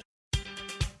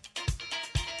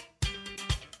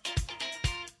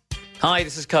 Hi,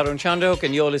 this is Karan Chandok,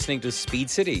 and you're listening to Speed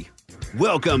City.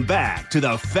 Welcome back to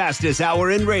the fastest hour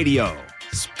in radio,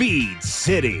 Speed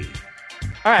City.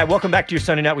 All right, welcome back to your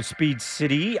Sunday Night with Speed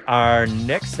City. Our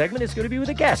next segment is going to be with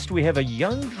a guest. We have a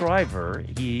young driver.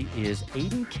 He is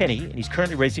Aidan Kenny, and he's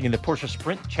currently racing in the Porsche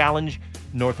Sprint Challenge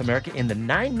North America in the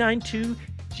 992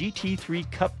 GT3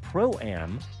 Cup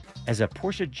Pro-Am as a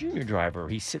Porsche junior driver.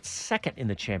 He sits second in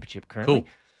the championship currently. Cool.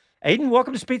 Aidan,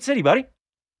 welcome to Speed City, buddy.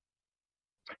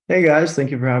 Hey, guys.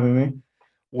 Thank you for having me.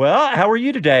 Well, how are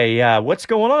you today? What's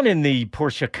going on in the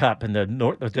Porsche Cup and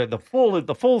the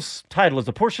full title is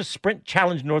the Porsche Sprint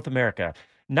Challenge North America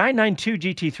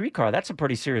 992 GT3 car. That's a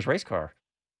pretty serious race car.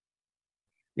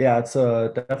 Yeah, it's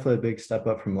definitely a big step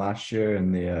up from last year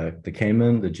in the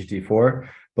Cayman, the GT4,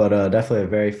 but definitely a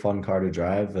very fun car to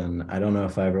drive. And I don't know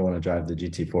if I ever want to drive the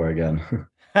GT4 again.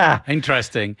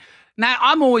 Interesting. Now,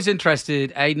 I'm always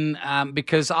interested, Aidan,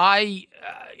 because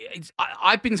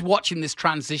I've been watching this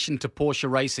transition to Porsche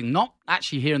racing, not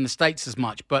actually here in the States as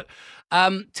much, but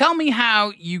tell me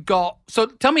how you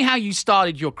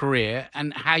started your career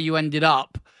and how you ended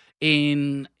up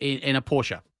in a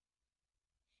Porsche.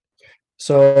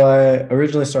 So I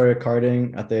originally started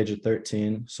karting at the age of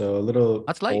 13, so a little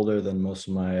older than most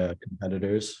of my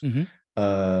competitors. Mm-hmm.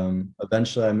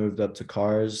 Eventually I moved up to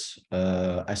cars.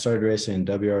 I started racing in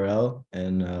WRL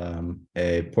and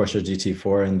a Porsche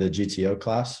GT4 in the GTO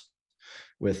class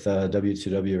with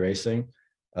W2W Racing.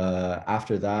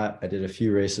 After that, I did a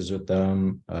few races with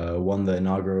them, won the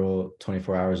inaugural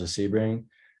 24 Hours of Sebring.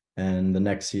 And the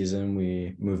next season,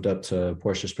 we moved up to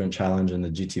Porsche Sprint Challenge in the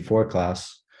GT4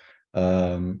 class.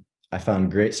 I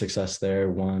found great success there,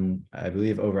 won, I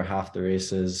believe, over half the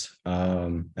races,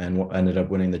 and ended up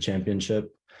winning the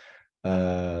championship.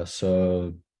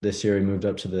 So this year we moved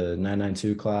up to the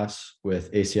 992 class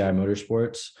with ACI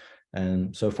Motorsports.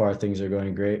 And so far things are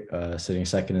going great, sitting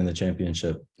second in the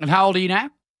championship. And how old are you now?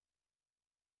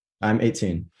 I'm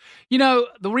 18. You know,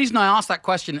 the reason I asked that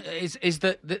question is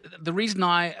that the reason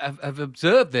I have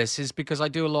observed this is because I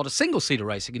do a lot of single-seater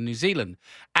racing in New Zealand.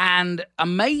 And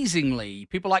amazingly,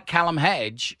 people like Callum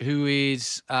Hedge, who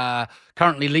is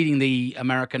currently leading the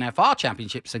American FR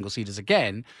Championship single-seaters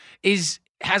again,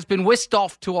 has been whisked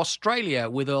off to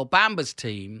Australia with Earl Bamber's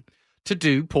team to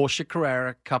do Porsche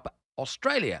Carrera Cup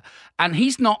Australia. And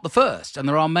he's not the first, and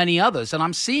there are many others. And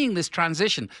I'm seeing this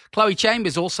transition. Chloe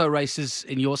Chambers also races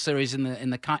in your series in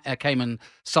the Cayman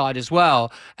side as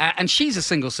well. And she's a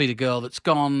single-seater girl that's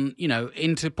gone,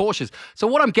 into Porsches. So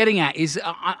what I'm getting at is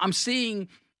I'm seeing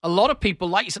a lot of people,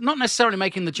 like you said, not necessarily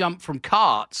making the jump from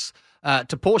karts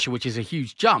to Porsche, which is a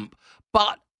huge jump,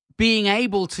 but being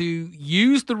able to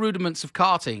use the rudiments of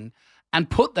karting and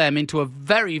put them into a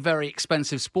very, very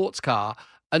expensive sports car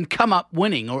and come up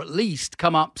winning, or at least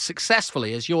come up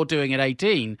successfully, as you're doing at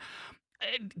 18.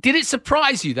 Did it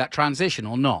surprise you, that transition,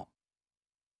 or not?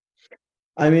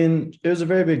 I mean, it was a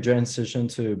very big transition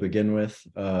to begin with,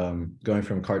 going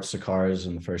from karts to cars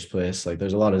in the first place. Like,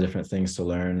 there's a lot of different things to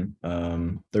learn.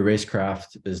 The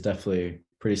racecraft is definitely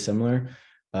pretty similar,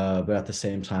 but at the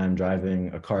same time,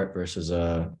 driving a kart versus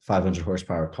a 500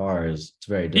 horsepower car it's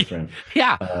very different.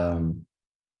 Yeah.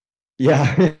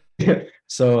 Yeah.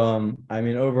 So, I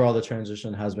mean, overall, the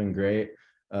transition has been great.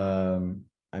 I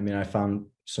mean, I found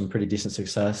some pretty decent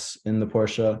success in the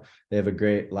Porsche. They have a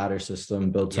great ladder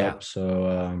system built up,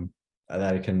 so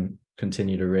that I can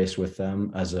continue to race with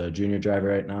them as a junior driver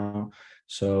right now.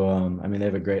 So, I mean, they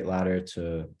have a great ladder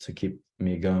to keep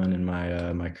me going in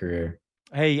my career.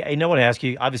 Hey, I want to ask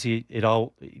you, obviously it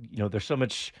all, there's so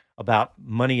much about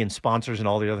money and sponsors and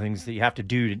all the other things that you have to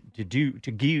do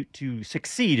to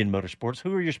succeed in motorsports.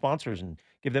 Who are your sponsors, and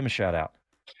give them a shout out?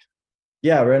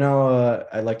 Yeah, right now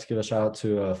I'd like to give a shout out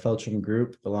to Feltram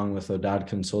Group along with O'Dad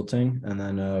Consulting, and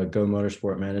then Go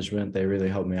Motorsport Management. They really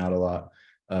helped me out a lot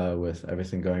with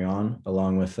everything going on,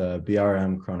 along with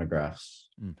BRM Chronographs.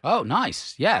 Oh,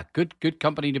 nice. Yeah, good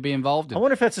company to be involved in. I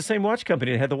wonder if that's the same watch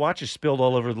company that had the watches spilled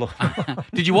all over the...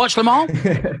 Did you watch them all?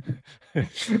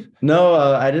 No,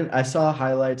 I didn't. I saw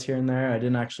highlights here and there. I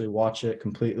didn't actually watch it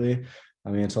completely. I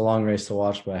mean, it's a long race to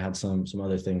watch, but I had some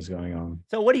other things going on.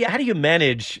 So how do you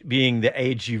manage, being the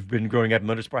age you've been growing up in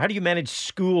motorsport? How do you manage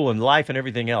school and life and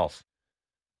everything else?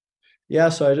 Yeah,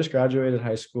 so I just graduated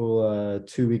high school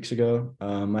 2 weeks ago.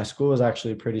 My school was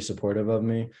actually pretty supportive of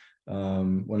me.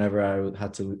 Whenever I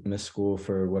had to miss school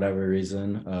for whatever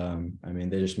reason, I mean,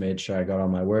 they just made sure I got all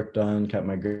my work done, kept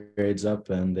my grades up,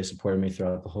 and they supported me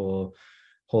throughout the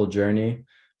whole journey.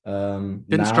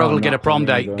 Didn't struggle to get a prom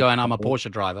date going, I'm a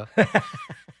Porsche driver.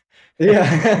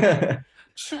 Yeah.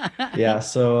 Yeah,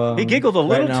 so he giggled a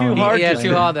little too hard. Yeah,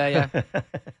 too hard there,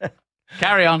 yeah.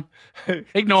 Carry on.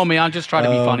 Ignore me. I'm just trying to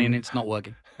be funny and it's not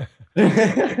working.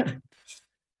 Right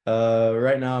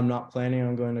now, I'm not planning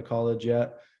on going to college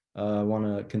yet. I want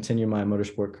to continue my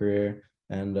motorsport career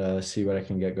and see what I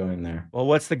can get going there. Well,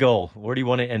 what's the goal? Where do you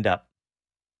want to end up?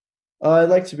 I'd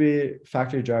like to be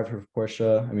factory driver for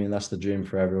Porsche. I mean, that's the dream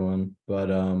for everyone. But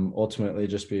ultimately,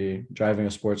 just be driving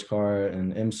a sports car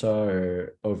in IMSA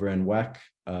or over in WEC.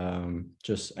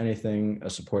 Just anything, a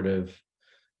supportive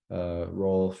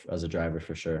role as a driver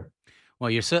for sure. Well,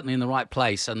 you're certainly in the right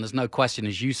place, and there's no question,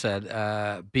 as you said,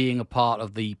 being a part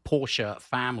of the Porsche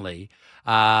family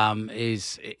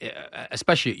is,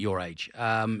 especially at your age,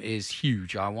 is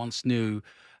huge. I once knew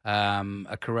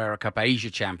a Carrera Cup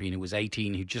Asia champion who was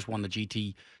 18, who just won the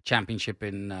GT championship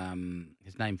in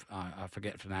his name I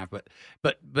forget for now, but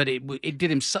it did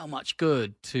him so much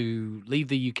good to leave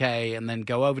the UK and then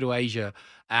go over to Asia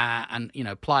and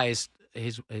apply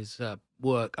his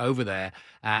work over there,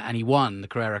 and he won the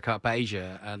Carrera Cup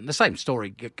Asia. And the same story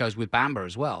goes with Bamber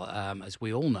as well, as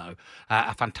we all know.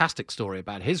 A fantastic story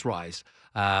about his rise,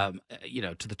 to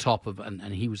the top of,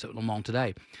 and he was at Le Mans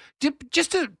today.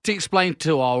 Just to explain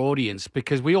to our audience,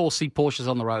 because we all see Porsches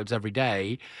on the roads every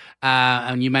day,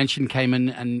 and you mentioned Cayman,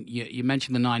 and you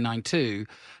mentioned the 992.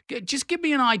 Just give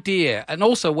me an idea, and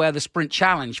also where the Sprint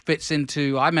Challenge fits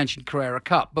into. I mentioned Carrera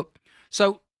Cup, but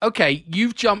so okay,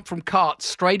 you've jumped from karts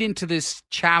straight into this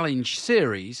Challenge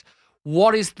series.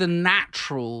 What is the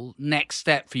natural next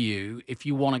step for you if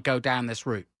you want to go down this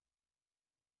route?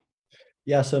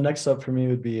 Yeah, so next up for me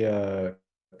would be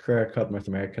Carrera Cup North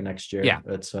America next year. Yeah.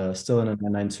 It's still in a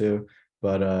 992,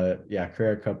 but yeah,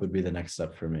 Carrera Cup would be the next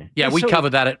step for me. Yeah, we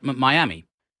covered that at Miami.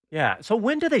 Yeah. So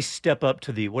when do they step up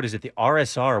to the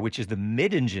RSR, which is the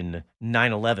mid-engine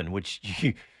 911, which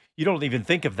you don't even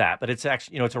think of that, but it's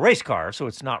actually, it's a race car, so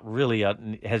it's not really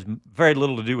it has very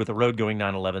little to do with the road-going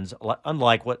 911s,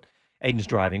 unlike what Aidan's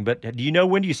driving. But do you know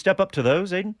when do you step up to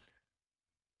those, Aidan?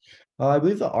 I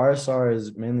believe the RSR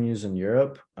is mainly used in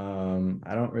Europe. I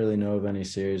don't really know of any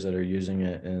series that are using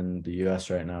it in the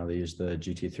US right now. They use the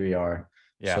GT3R.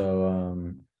 Yeah.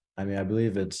 So, I mean, I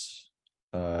believe it's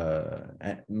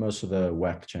most of the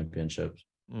WEC championships.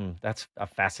 That's a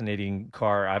fascinating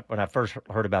car. When I first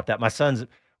heard about that, my son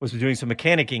was doing some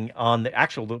mechanicking on the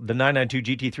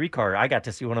 992 GT3 car. I got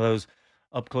to see one of those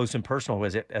up close and personal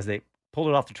as they pulled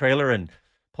it off the trailer and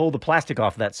pulled the plastic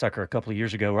off of that sucker a couple of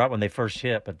years ago, right when they first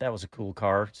hit. But that was a cool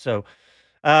car. So,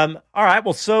 all right.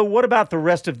 Well, so what about the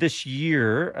rest of this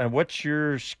year? What's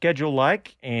your schedule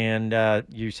like? And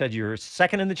you said you're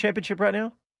second in the championship right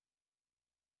now?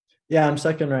 Yeah, I'm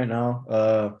second right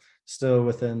now. Still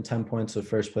within 10 points of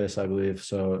first place, I believe.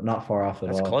 So not far off at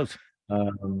all. That's close.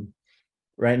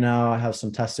 Right now, I have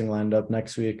some testing lined up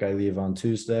next week. I leave on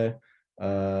Tuesday.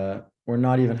 We're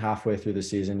not even halfway through the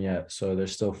season yet. So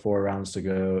there's still 4 rounds to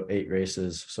go, 8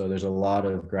 races. So there's a lot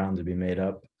of ground to be made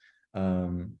up. I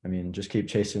mean, just keep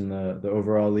chasing the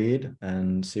overall lead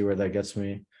and see where that gets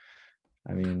me.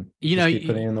 I mean, keep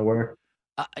putting in the work.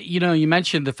 You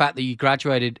mentioned the fact that you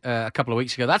graduated a couple of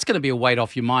weeks ago. That's going to be a weight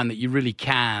off your mind that you really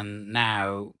can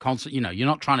now. You're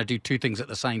not trying to do 2 things at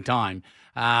the same time.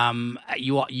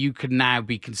 You could now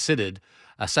be considered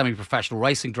a semi-professional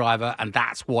racing driver, and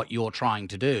that's what you're trying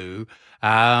to do.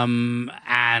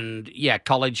 And yeah,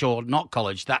 college or not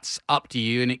college, that's up to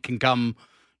you, and it can come,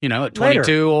 at 22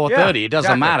 later. or 30. It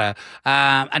doesn't exactly. matter,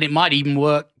 and it might even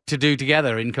work to do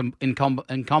together in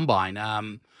combine.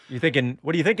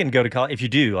 What are you thinking? Go to college if you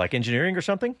do, like engineering or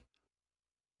something?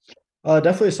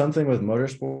 Definitely something with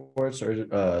motorsports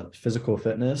or physical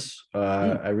fitness.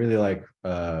 I really like.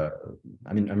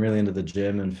 I'm really into the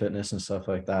gym and fitness and stuff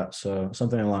like that. So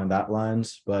something along that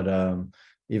lines. But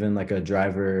even like a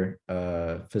driver,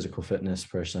 physical fitness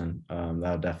person,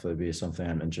 that would definitely be something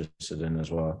I'm interested in as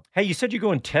well. Hey, you said you're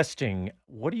going testing.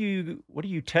 What do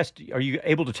you test? Are you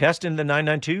able to test in the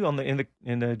 992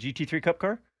 in the GT3 Cup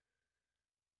car?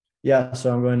 Yeah,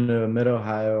 so I'm going to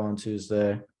Mid-Ohio on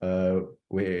Tuesday.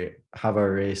 We have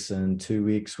our race in 2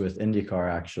 weeks with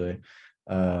IndyCar, actually.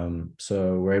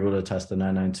 So we're able to test the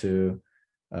 992.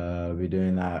 We'll be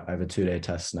doing that. I have a 2-day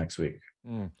test next week.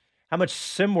 How much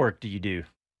sim work do you do?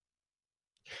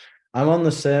 I'm on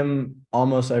the sim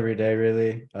almost every day,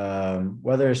 really.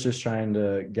 Whether it's just trying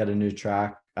to get a new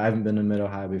track. I haven't been to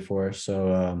Mid-Ohio before,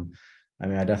 so I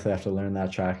definitely have to learn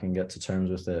that track and get to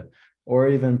terms with it. Or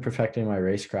even perfecting my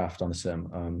racecraft on the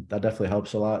sim. That definitely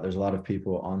helps a lot. There's a lot of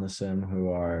people on the sim who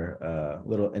are a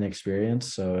little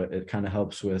inexperienced, so it kind of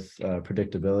helps with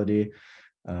predictability.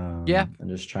 And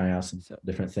just trying out some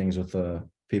different things with the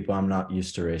people I'm not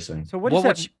used to racing. So what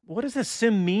does a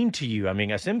sim mean to you? I mean,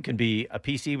 a sim can be a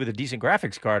PC with a decent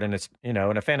graphics card and it's and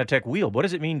a Fanatec wheel. What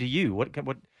does it mean to you? What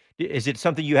is it?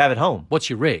 Something you have at home?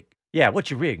 What's your rig? Yeah, what's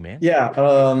your rig, man? Yeah,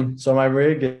 so my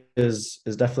rig is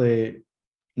definitely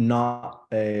not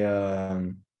a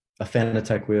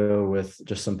Fanatec wheel with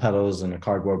just some pedals and a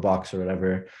cardboard box or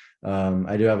whatever.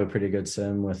 I do have a pretty good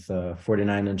sim with a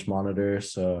 49-inch monitor,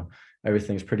 so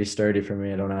everything's pretty sturdy for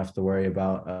me. I don't have to worry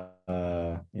about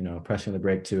pressing the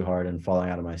brake too hard and falling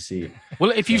out of my seat.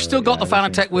 Well, if you've still got the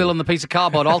Fanatec wheel and the piece of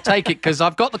cardboard, I'll take it because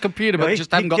I've got the computer, but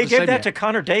just haven't got the sim. He gave that to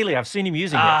Connor Daly. I've seen him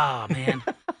using it. Ah, man.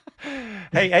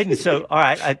 Hey, Aidan. So, all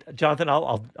right, Jonathan,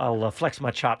 I'll flex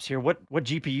my chops here. What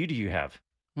GPU do you have?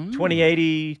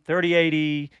 2080,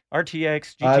 3080,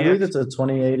 RTX, GTX? I believe it's a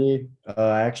 2080.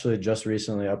 I actually just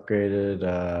recently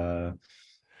upgraded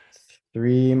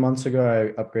 3 months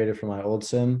ago. I upgraded from my old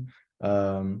sim.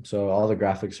 So all the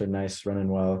graphics are nice, running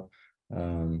well.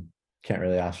 Can't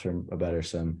really ask for a better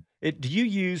sim. Do you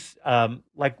use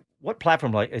what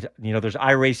platform? There's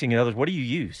iRacing and others. What do you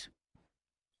use?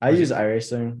 I use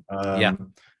iRacing.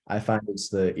 I find it's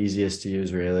the easiest to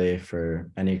use really for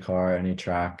any car, any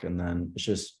track, and then it's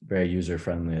just very user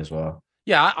friendly as well.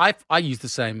 Yeah, I use the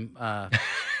same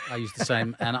I use the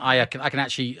same, and I can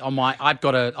actually on my I've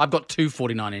got two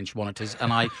 49-inch monitors,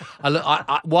 and I look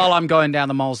while I'm going down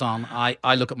the Mulsanne,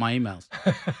 I look at my emails.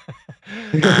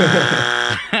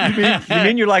 You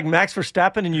mean you're like Max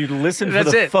Verstappen and you listen for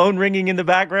the phone ringing in the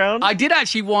background? I did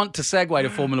actually want to segue to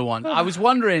Formula One. I was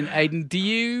wondering, Aidan, do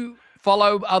you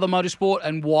follow other motorsport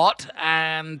and what?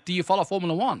 And do you follow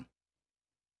Formula One?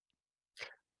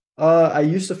 I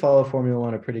used to follow Formula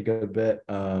One a pretty good bit.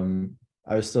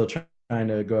 I was still trying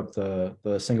to go up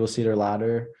the single-seater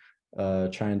ladder,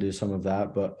 try and do some of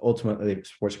that. But ultimately,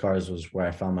 sports cars was where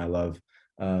I found my love.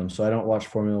 So I don't watch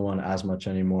Formula One as much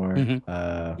anymore.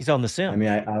 Mm-hmm. He's on the sim. I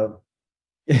mean,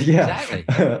 yeah, exactly.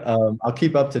 I'll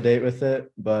keep up to date with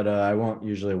it, but I won't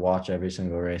usually watch every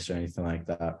single race or anything like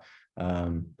that.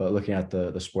 But looking at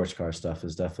the sports car stuff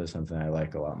is definitely something I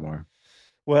like a lot more.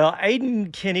 Well,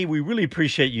 Aidan Kenny, we really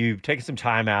appreciate you taking some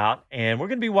time out, and we're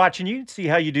going to be watching you, see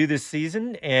how you do this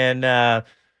season, and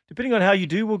depending on how you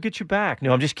do, we'll get you back.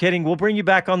 No, I'm just kidding. We'll bring you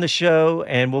back on the show,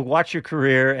 and we'll watch your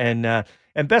career, and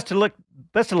best of luck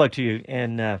to you,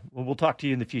 and we'll talk to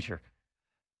you in the future.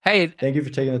 Hey, thank you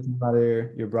for taking the time out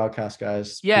of your broadcast,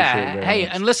 guys. Yeah. Hey,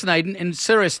 much. And listen, Aidan, in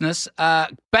seriousness,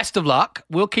 best of luck.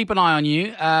 We'll keep an eye on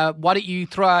you. Why don't you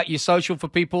throw out your social for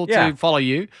people to follow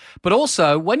you? But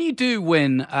also, when you do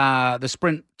win the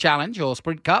Sprint Challenge or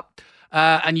Sprint Cup,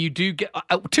 and you do get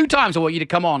 2 times, I want you to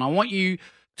come on. I want you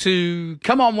to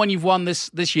come on when you've won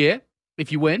this year,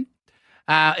 if you win,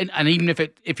 and even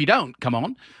if you don't, come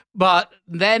on. But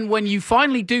then when you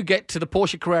finally do get to the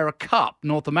Porsche Carrera Cup,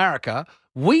 North America,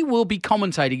 we will be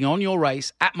commentating on your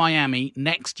race at Miami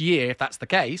next year, if that's the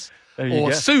case,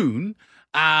 or soon.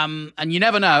 And you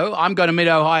never know. I'm going to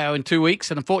Mid-Ohio in 2 weeks,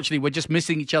 and unfortunately, we're just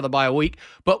missing each other by a week.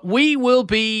 But we will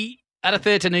be at a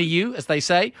theatre near you, as they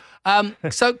say.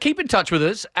 So keep in touch with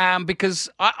us, because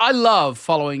I love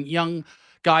following young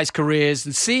guys' careers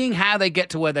and seeing how they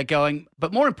get to where they're going,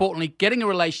 but more importantly, getting a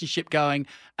relationship going.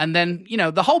 And then,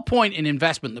 the whole point in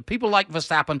investment, that people like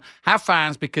Verstappen have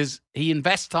fans because he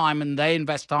invests time and they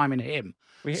invest time in him.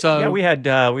 We've had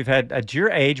at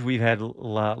your age, we've had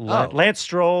Lance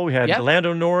Stroll, we had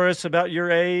Lando Norris about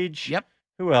your age. Yep.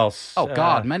 Who else? Oh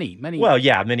God, many. Well,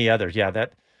 yeah, many others. Yeah,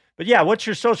 what's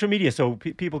your social media so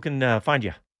people can find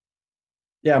you?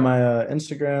 Yeah, my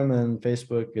Instagram and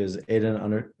Facebook is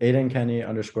Aidan Kenny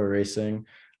 _racing.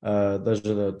 Those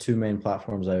are the 2 main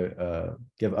platforms I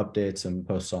give updates and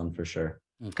posts on for sure.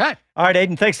 Okay. All right,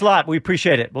 Aidan, thanks a lot. We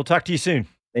appreciate it. We'll talk to you soon.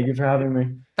 Thank you for having me.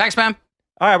 Thanks, man.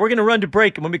 All right, we're going to run to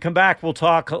break, and when we come back, we'll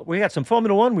talk. We got some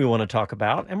Formula One we want to talk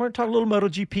about, and we're going to talk a little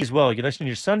MotoGP as well. You're listening to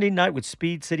your Sunday Night with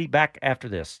Speed City. Back after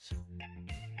this.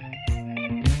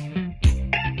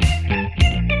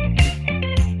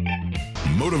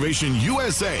 Motivation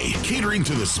USA, catering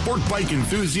to the sport bike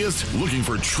enthusiast looking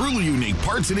for truly unique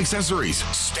parts and accessories.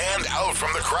 Stand out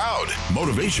from the crowd.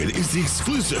 Motivation is the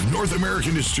exclusive North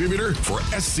American distributor for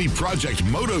SC Project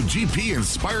MotoGP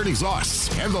inspired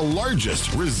exhausts and the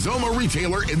largest Rizoma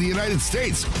retailer in the United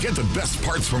States. Get the best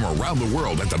parts from around the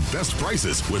world at the best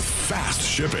prices with fast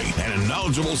shipping and a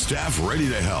knowledgeable staff ready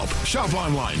to help. Shop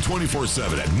online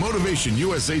 24/7 at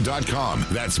motivationusa.com.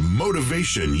 That's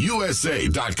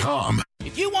motivationusa.com.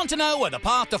 If you want to know where the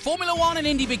path to Formula One and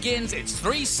Indy begins, it's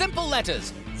 3 simple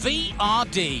letters: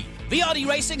 VRD. VRD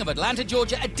Racing of Atlanta,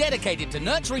 Georgia are dedicated to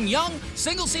nurturing young,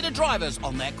 single-seater drivers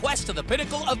on their quest to the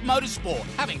pinnacle of motorsport.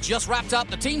 Having just wrapped up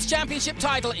the Teams Championship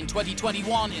title in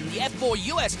 2021 in the F4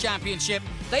 US Championship,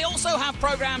 they also have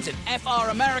programs in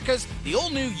FR Americas, the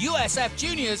all-new USF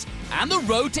Juniors, and the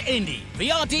Road to Indy.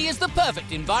 VRD is the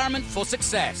perfect environment for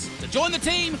success. To join the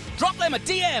team, drop them a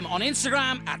DM on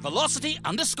Instagram at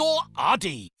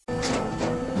velocity_RD.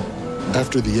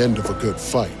 After the end of a good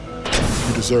fight,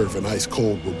 you deserve an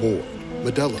ice-cold reward.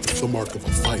 Modelo is the mark of a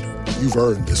fighter. You've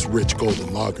earned this rich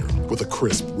golden lager with a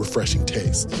crisp, refreshing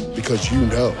taste. Because you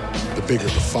know, the bigger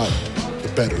the fight, the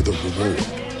better the reward.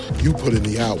 You put in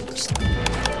the hours,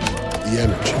 the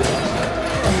energy,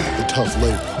 the tough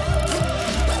labor.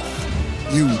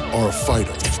 You are a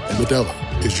fighter, and Modelo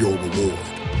is your reward.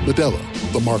 Modelo,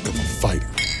 the mark of a fighter.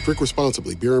 Drink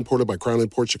responsibly. Beer imported by Crown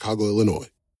Imports, Chicago, Illinois.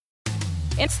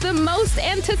 It's the most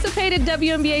anticipated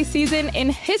WNBA season in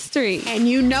history. And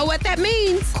you know what that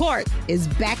means. Court is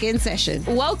back in session.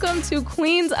 Welcome to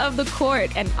Queens of the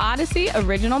Court, an Odyssey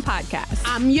original podcast.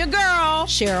 I'm your girl,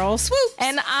 Cheryl Swoops.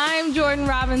 And I'm Jordan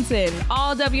Robinson.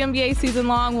 All WNBA season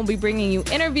long, we'll be bringing you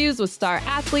interviews with star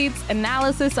athletes,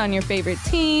 analysis on your favorite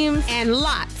teams, and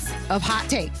lots of hot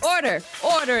takes. Order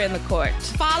in the court.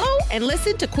 Follow and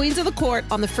listen to Queens of the Court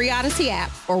on the free Odyssey app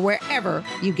or wherever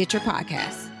you get your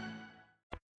podcasts.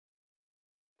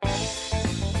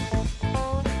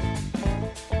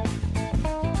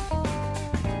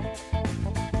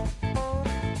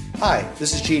 Hi,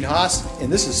 this is Gene Haas,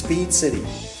 and this is Speed City.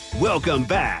 Welcome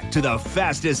back to the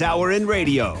fastest hour in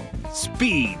radio,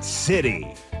 Speed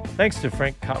City. Thanks to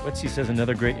Frank Kotwitz. He says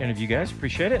another great interview, guys.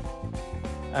 Appreciate it.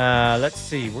 Let's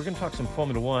see. We're going to talk some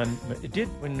Formula One. It did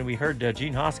when we heard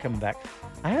Gene Haas coming back.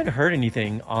 I hadn't heard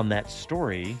anything on that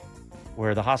story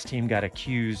where the Haas team got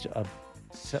accused of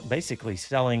basically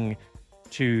selling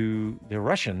to the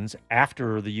Russians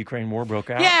after the Ukraine war broke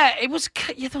out. Yeah, it was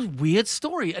a weird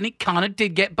story, and it kind of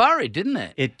did get buried, didn't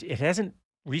it? It hasn't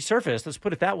resurfaced. Let's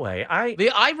put it that way.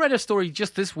 I read a story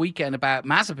just this weekend about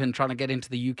Mazepin trying to get into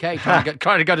the UK,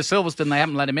 trying to go to Silverstone. They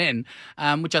haven't let him in,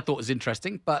 which I thought was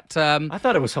interesting. But I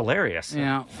thought it was hilarious.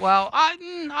 Yeah. Well,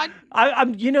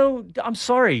 I'm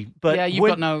sorry, but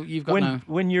yeah,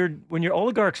 when your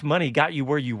oligarch's money got you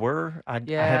where you were, I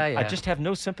just have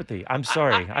no sympathy. I'm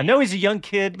sorry. I know he's a young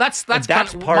kid. That's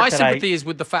part my sympathy is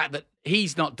with the fact that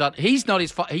he's not done. He's not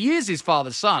his. He is his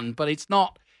father's son, but it's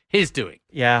not his doing.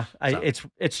 Yeah,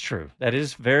 it's true. That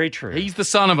is very true. He's the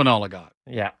son of an oligarch.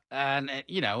 Yeah, and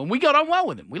and we got on well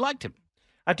with him. We liked him.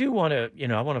 I do want to,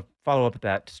 I want to follow up with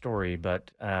that story, but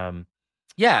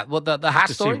yeah, well, the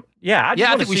Haas story. I just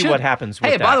want to see what happens with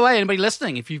that. Hey, by the way, anybody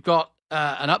listening, if you've got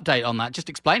an update on that, just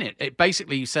explain it. It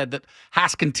basically said that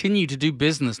Haas continued to do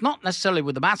business, not necessarily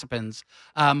with the Mazepins,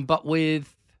 but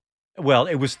with. Well,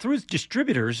 it was through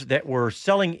distributors that were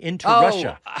selling into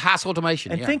Russia. Haas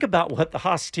Automation. And think about what the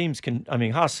Haas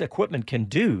Haas equipment can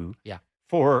do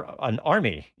for an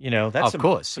army. That's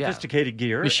sophisticated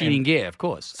gear. Machining gear, of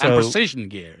course. And precision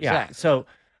gear. Yeah. So,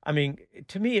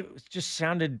 to me, it just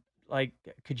sounded like,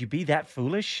 could you be that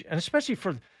foolish? And especially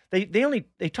for, they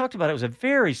talked about it was a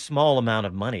very small amount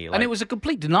of money. And it was a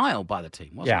complete denial by the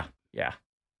team, wasn't it? Yeah.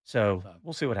 So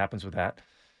we'll see what happens with that.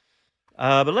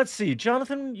 But let's see,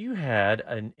 Jonathan, you had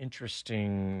an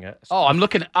interesting.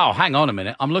 Hang on a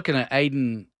minute. I'm looking at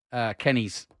Aidan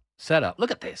Kenny's setup. Look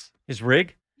at this. His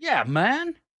rig? Yeah,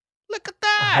 man. Look at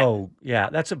that. Oh, yeah.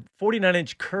 That's a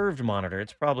 49-inch curved monitor.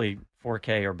 It's probably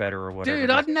 4K or better or whatever. Dude,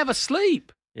 I'd never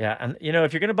sleep. Yeah, and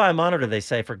if you're going to buy a monitor, they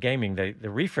say for gaming, the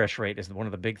refresh rate is one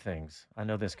of the big things. I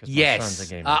know this because my son's a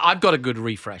gamer. I've got a good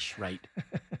refresh rate.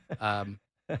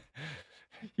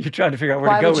 You're trying to figure out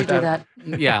where to go with that. Why would you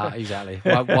do that? Yeah, exactly.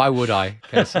 Why would I,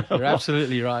 Casey? You're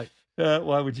absolutely right.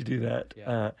 Why would you do that?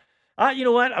 Yeah. You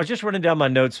know what? I was just running down my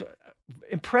notes.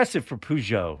 Impressive for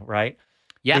Peugeot, right?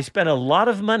 Yeah. They spent a lot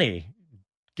of money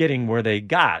getting where they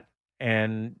got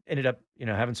and ended up,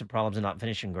 having some problems and not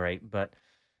finishing great. But,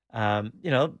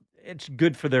 it's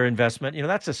good for their investment.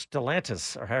 That's a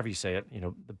Stellantis, or however you say it,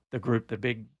 the group, the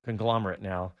big conglomerate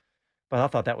now. But I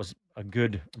thought that was a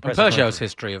good. Peugeot's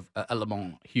history of Le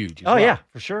Mans, huge. Yeah,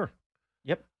 for sure.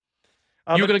 Yep.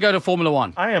 You're going to go to Formula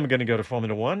One. I am going to go to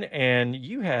Formula One, and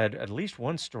you had at least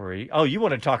one story. Oh, you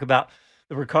want to talk about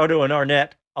the Ricardo and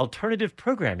Arnett alternative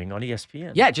programming on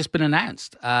ESPN? Yeah, just been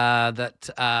announced that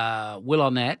Will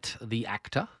Arnett, the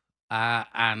actor,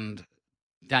 and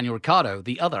Daniel Ricciardo,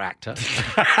 the other actor,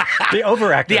 the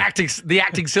overactor, the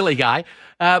acting silly guy.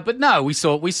 But no, we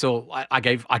saw. I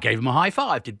gave him a high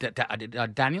five. Did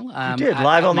Daniel? You did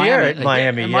live on the air at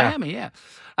Miami. Miami, yeah.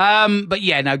 But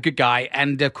yeah, no, good guy,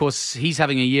 and of course he's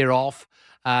having a year off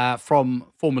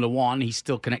from Formula One. He's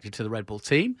still connected to the Red Bull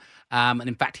team. And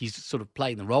in fact, he's sort of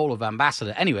playing the role of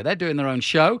ambassador. Anyway, they're doing their own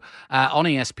show on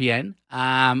ESPN.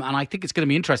 And I think it's going to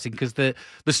be interesting because the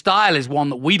style is one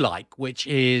that we like, which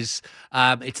is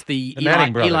it's the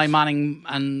Eli Manning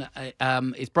and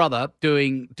his brother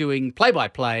doing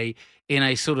play-by-play in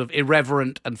a sort of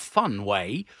irreverent and fun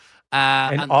way.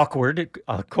 And awkward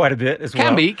quite a bit as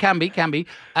well. Can be.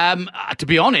 To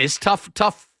be honest, tough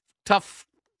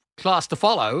class to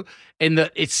follow in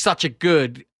that it's such a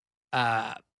good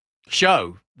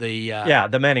show.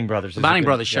 The Manning Brothers. The Manning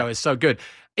Brothers show is so good.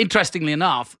 Interestingly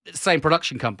enough, same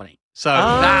production company, so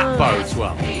that bodes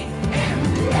well.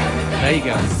 There you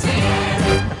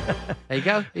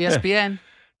go. ESPN,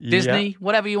 Disney,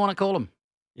 whatever you want to call them.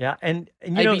 Yeah, and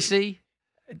ABC.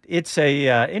 It's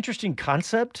a interesting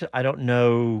concept. I don't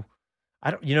know.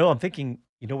 I'm thinking.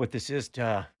 You know what this is?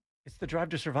 It's the Drive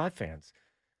to Survive fans.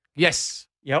 Yes.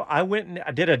 I went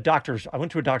to a doctor's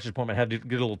appointment, had to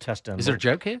get a little test done. Is there a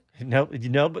joke here? No,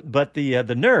 but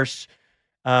the nurse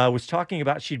was talking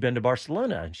about she'd been to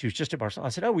Barcelona, and she was just at Barcelona. I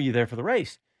said, "Oh, were you there for the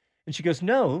race?" And she goes,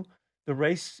 "No, the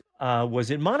race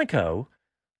was in Monaco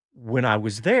when I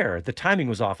was there. The timing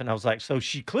was off." And I was like, so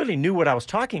she clearly knew what I was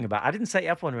talking about. I didn't say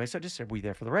F1 race. I just said, "Were you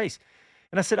there for the race?"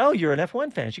 And I said, "Oh, you're an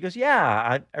F1 fan." She goes,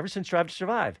 "Yeah, ever since Drive to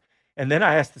Survive." And then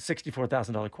I asked the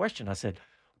 $64,000 question. I said,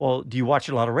 "Well, do you watch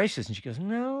a lot of races?" And she goes,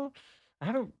 "No, I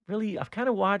haven't really. I've kind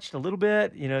of watched a little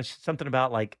bit, something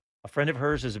about like a friend of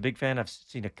hers is a big fan. I've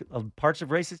seen parts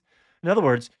of races. In other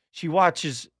words, she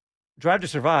watches Drive to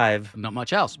Survive. Not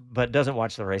much else. But doesn't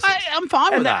watch the races. I'm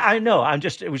fine with that. I know.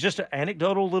 It was just an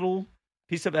anecdotal little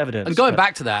piece of evidence. And going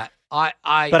back to that, I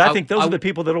think those are the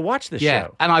people that'll watch this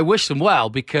show. And I wish them well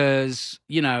because,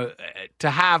 to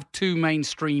have two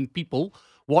mainstream people,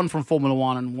 one from Formula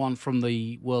One and one from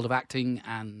the world of acting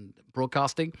and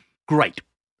broadcasting, great.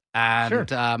 And,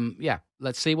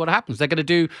 let's see what happens. They're going to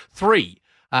do 3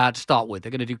 to start with.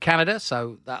 They're going to do Canada,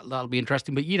 so that'll be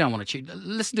interesting. But you don't want to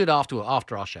listen to it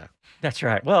after our show. That's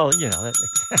right. Well,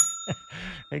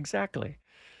 exactly.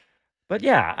 But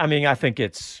yeah, I mean, I think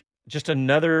it's just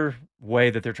another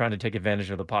way that they're trying to take advantage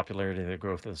of the popularity and the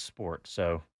growth of the sport.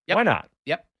 So why not?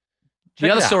 Yep. Check the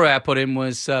other it out. story I put in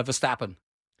was Verstappen.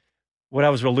 What I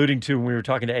was alluding to when we were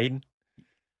talking to Aidan?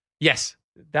 Yes.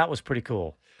 That was pretty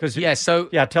cool.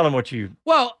 Tell him what you...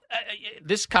 Well,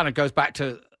 this kind of goes back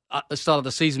to the start of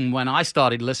the season when I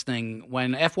started listening,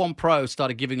 when F1 Pro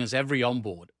started giving us every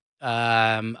onboard.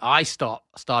 I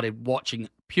started watching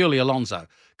purely Alonso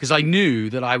because I knew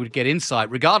that I would get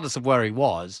insight regardless of where he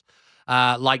was,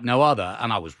 like no other,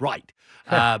 and I was right.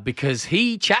 Because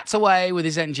he chats away with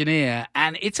his engineer,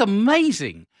 and it's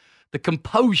amazing the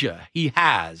composure he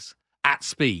has at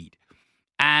speed.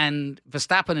 And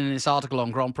Verstappen, in this article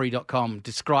on GrandPrix.com,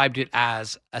 described it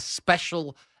as a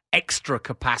special extra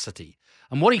capacity.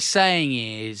 And what he's saying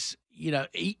is,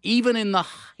 even in the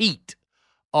heat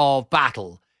of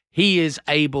battle, he is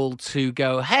able to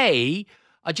go, hey,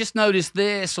 I just noticed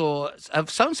this, or have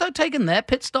so-and-so taken their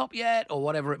pit stop yet, or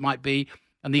whatever it might be.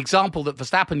 And the example that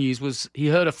Verstappen used was he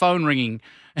heard a phone ringing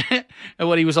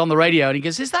when he was on the radio, and he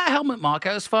goes, is that Helmut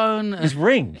Marko's phone? His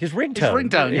ringtone. His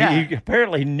ringtone, yeah. He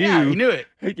apparently knew. Yeah, he knew it.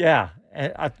 Yeah,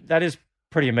 that is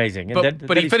pretty amazing.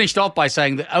 But he finished off by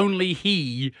saying that only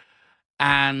he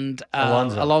and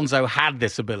Alonso had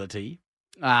this ability.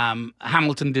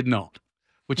 Hamilton did not,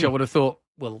 which I would have thought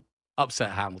will upset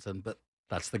Hamilton, but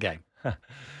that's the game.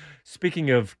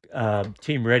 Speaking of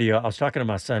team radio, I was talking to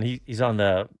my son. He's on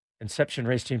the Inception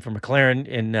race team for McLaren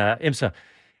in IMSA.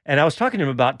 And I was talking to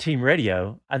him about team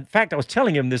radio. In fact, I was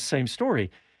telling him this same story.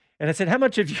 And I said, how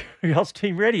much of y'all's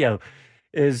team radio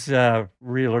is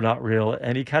real or not real?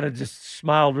 And he kind of just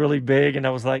smiled really big. And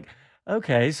I was like,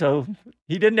 okay, so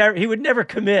he would never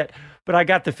commit. But I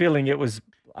got the feeling it was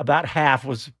about half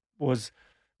was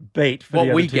bait for what the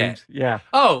other we teams. get. Yeah.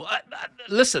 Oh,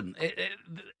 listen,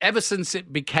 ever since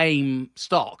it became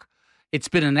stock, it's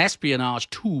been an espionage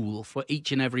tool for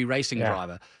each and every racing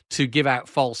driver to give out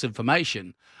false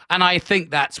information. And I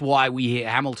think that's why we hear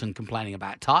Hamilton complaining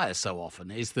about tires so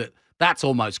often, is that that's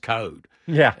almost code.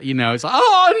 Yeah. It's like,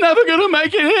 I'm never going to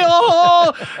make it here.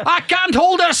 Oh, I can't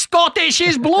hold her Scottish.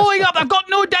 She's blowing up. I've got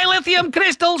no dilithium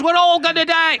crystals. We're all going to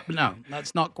die. No,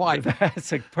 that's not quite.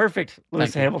 That's a perfect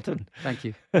Lewis Hamilton. Thank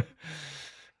you.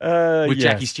 With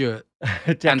Jackie Stewart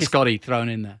and Scotty thrown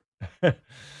in there.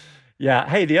 Yeah.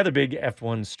 Hey, the other big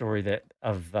F1 story that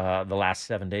of the last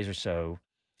 7 days or so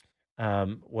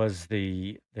was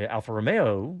the Alfa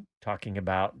Romeo talking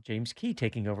about James Key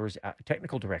taking over as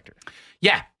technical director.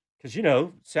 Yeah. Because,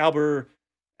 Sauber,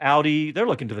 Audi, they're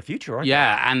looking to the future, aren't they?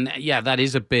 And that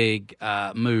is a big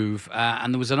move.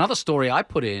 And there was another story I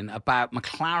put in about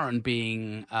McLaren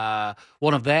being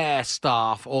one of their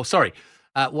staff,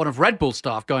 one of Red Bull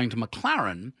staff going to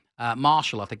McLaren,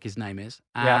 Marshall, I think his name is.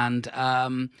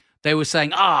 And they were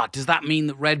saying, does that mean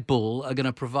that Red Bull are going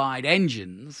to provide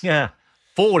engines,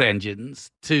 Ford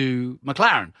engines, to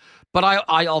McLaren? But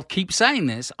I'll keep saying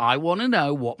this. I want to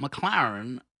know what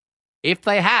McLaren, if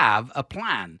they have a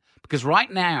plan, because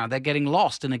right now they're getting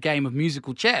lost in a game of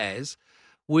musical chairs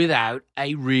without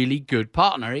a really good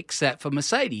partner, except for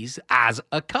Mercedes as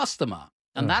a customer.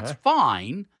 And that's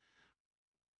fine.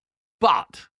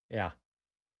 But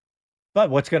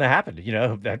what's going to happen?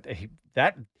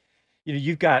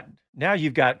 You've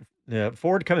got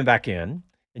Ford coming back in,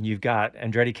 and you've got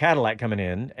Andretti Cadillac coming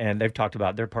in, and they've talked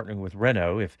about they're partnering with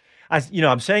Renault.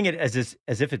 I'm saying it as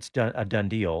if it's a done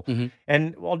deal. Mm-hmm.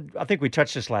 And I think we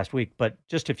touched this last week, but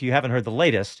just if you haven't heard the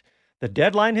latest, the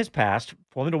deadline has passed.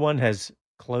 Formula One has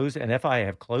closed, and FIA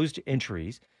have closed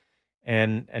entries,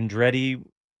 and Andretti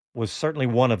was certainly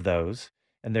one of those.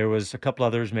 And there was a couple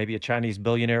others, maybe a Chinese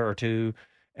billionaire or two,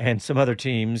 and some other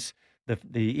teams,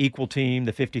 the equal team,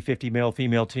 the 50-50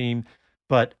 male-female team.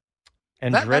 But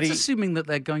Andretti... That's assuming that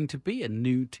they're going to be a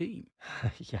new team.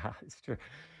 Yeah, it's true.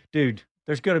 Dude,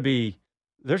 there's going to be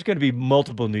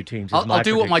multiple new teams. I'll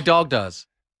do what my dog does.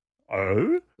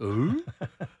 Oh? Ooh?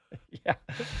 Yeah.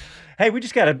 Hey, we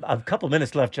just got a couple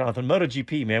minutes left, Jonathan.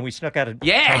 MotoGP, man. We snuck out of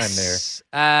time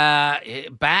there.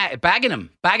 Bagging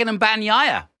him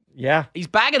Bagnaia. Yeah. He's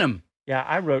bagging them. Yeah,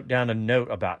 I wrote down a note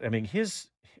about,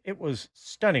 it was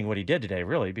stunning what he did today,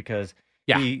 really, because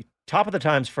he, top of the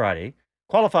times Friday,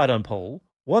 qualified on pole,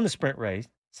 won the sprint race,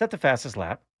 set the fastest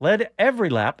lap, led every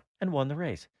lap, and won the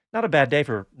race. Not a bad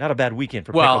weekend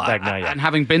for Pecco Bagnaia. And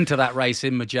having been to that race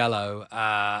in Mugello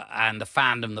and the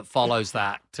fandom that follows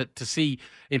that, to see,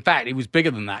 in fact, it was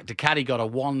bigger than that. Ducati got a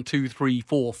 1, 2, 3,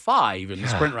 4, 5 in the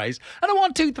sprint race and a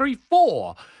 1, 2, 3,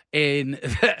 4 in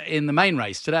the main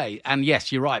race today. And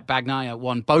yes, you're right, Bagnaia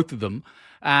won both of them.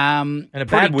 And a pretty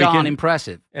bad weekend, darn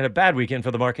impressive. And a bad weekend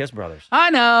for the Marquez brothers. I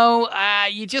know.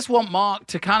 You just want Mark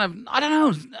to kind of, I don't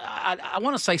know, I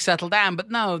want to say settle down,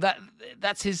 but no,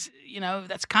 that's his,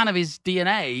 that's kind of his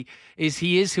DNA, is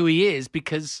he is who he is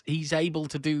because he's able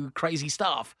to do crazy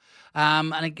stuff.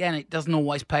 And again, it doesn't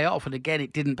always pay off. And again,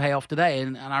 it didn't pay off today.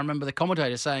 And I remember the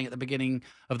commentator saying at the beginning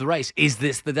of the race, is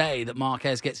this the day that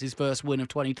Marquez gets his first win of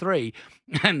 23?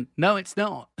 And no, it's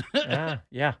not.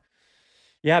 Yeah.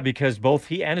 Yeah, because both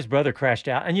he and his brother crashed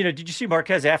out. And, did you see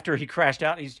Marquez after he crashed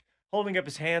out? He's holding up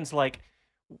his hands like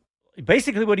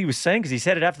basically what he was saying, because he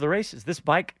said it after the race, is this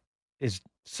bike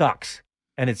sucks.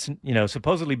 And it's,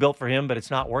 supposedly built for him, but it's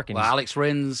not working. Well, Alex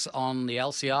Rins on the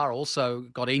LCR also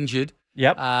got injured.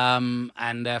 Yep.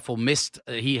 And therefore missed.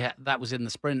 That was in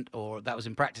the sprint, or that was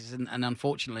in practice, and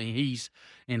unfortunately he's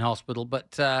in hospital.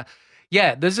 But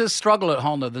there's a struggle at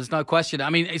Honda. There's no question. I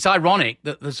mean, it's ironic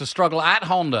that there's a struggle at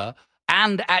Honda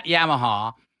and at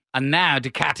Yamaha, and now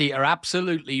Ducati are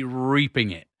absolutely reaping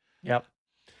it. Yep.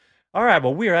 All right,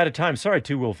 well, we are out of time. Sorry,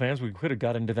 two-wheel fans. We could have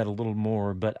got into that a little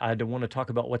more, but I don't want to talk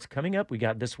about what's coming up. We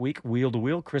got this week, Wheel to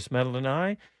Wheel, Chris Metal and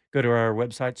I. Go to our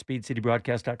website,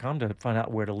 speedcitybroadcast.com, to find out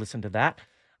where to listen to that.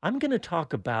 I'm going to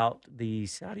talk about the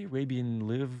Saudi Arabian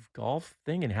Live Golf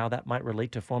thing and how that might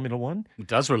relate to Formula One. It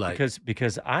does relate.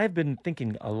 Because I've been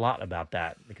thinking a lot about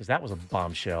that, because that was a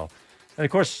bombshell. And,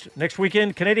 of course, next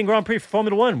weekend, Canadian Grand Prix for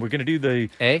Formula One. We're going to do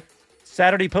the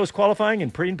Saturday post-qualifying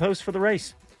and pre and post for the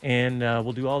race. And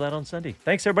we'll do all that on Sunday.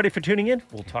 Thanks, everybody, for tuning in.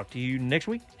 We'll talk to you next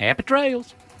week. Happy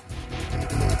trails.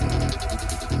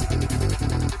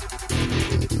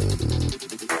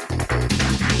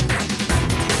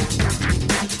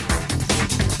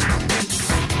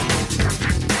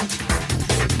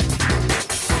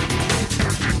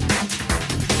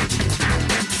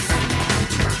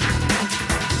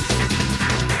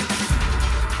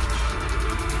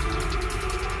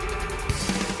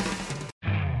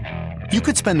 You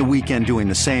could spend the weekend doing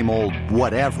the same old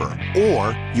whatever,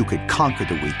 or you could conquer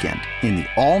the weekend in the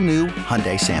all-new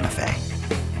Hyundai Santa Fe.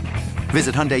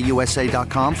 Visit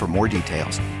HyundaiUSA.com for more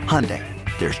details. Hyundai,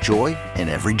 there's joy in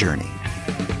every journey.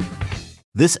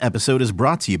 This episode is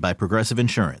brought to you by Progressive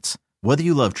Insurance. Whether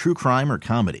you love true crime or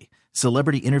comedy,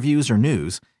 celebrity interviews or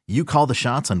news, you call the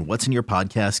shots on what's in your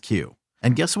podcast queue.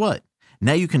 And guess what?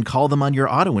 Now you can call them on your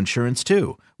auto insurance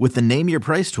too, with the Name Your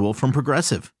Price tool from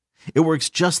Progressive. It works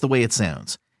just the way it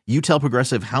sounds. You tell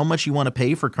Progressive how much you want to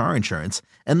pay for car insurance,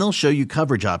 and they'll show you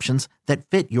coverage options that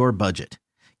fit your budget.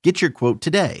 Get your quote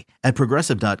today at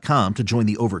Progressive.com to join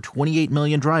the over 28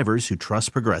 million drivers who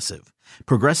trust Progressive.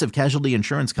 Progressive Casualty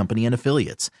Insurance Company and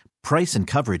Affiliates. Price and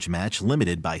coverage match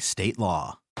limited by state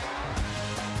law.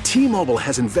 T-Mobile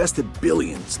has invested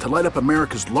billions to light up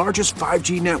America's largest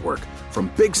 5G network,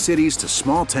 from big cities to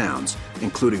small towns,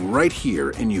 including right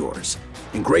here in yours.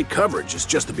 And great coverage is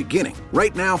just the beginning.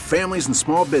 Right now, families and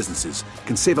small businesses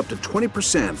can save up to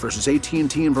 20% versus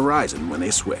AT&T and Verizon when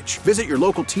they switch. Visit your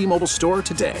local T-Mobile store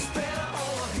today.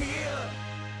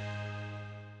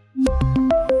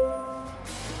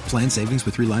 Plan savings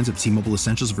with 3 lines of T-Mobile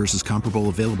Essentials versus comparable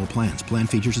available plans. Plan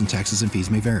features and taxes and fees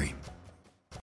may vary.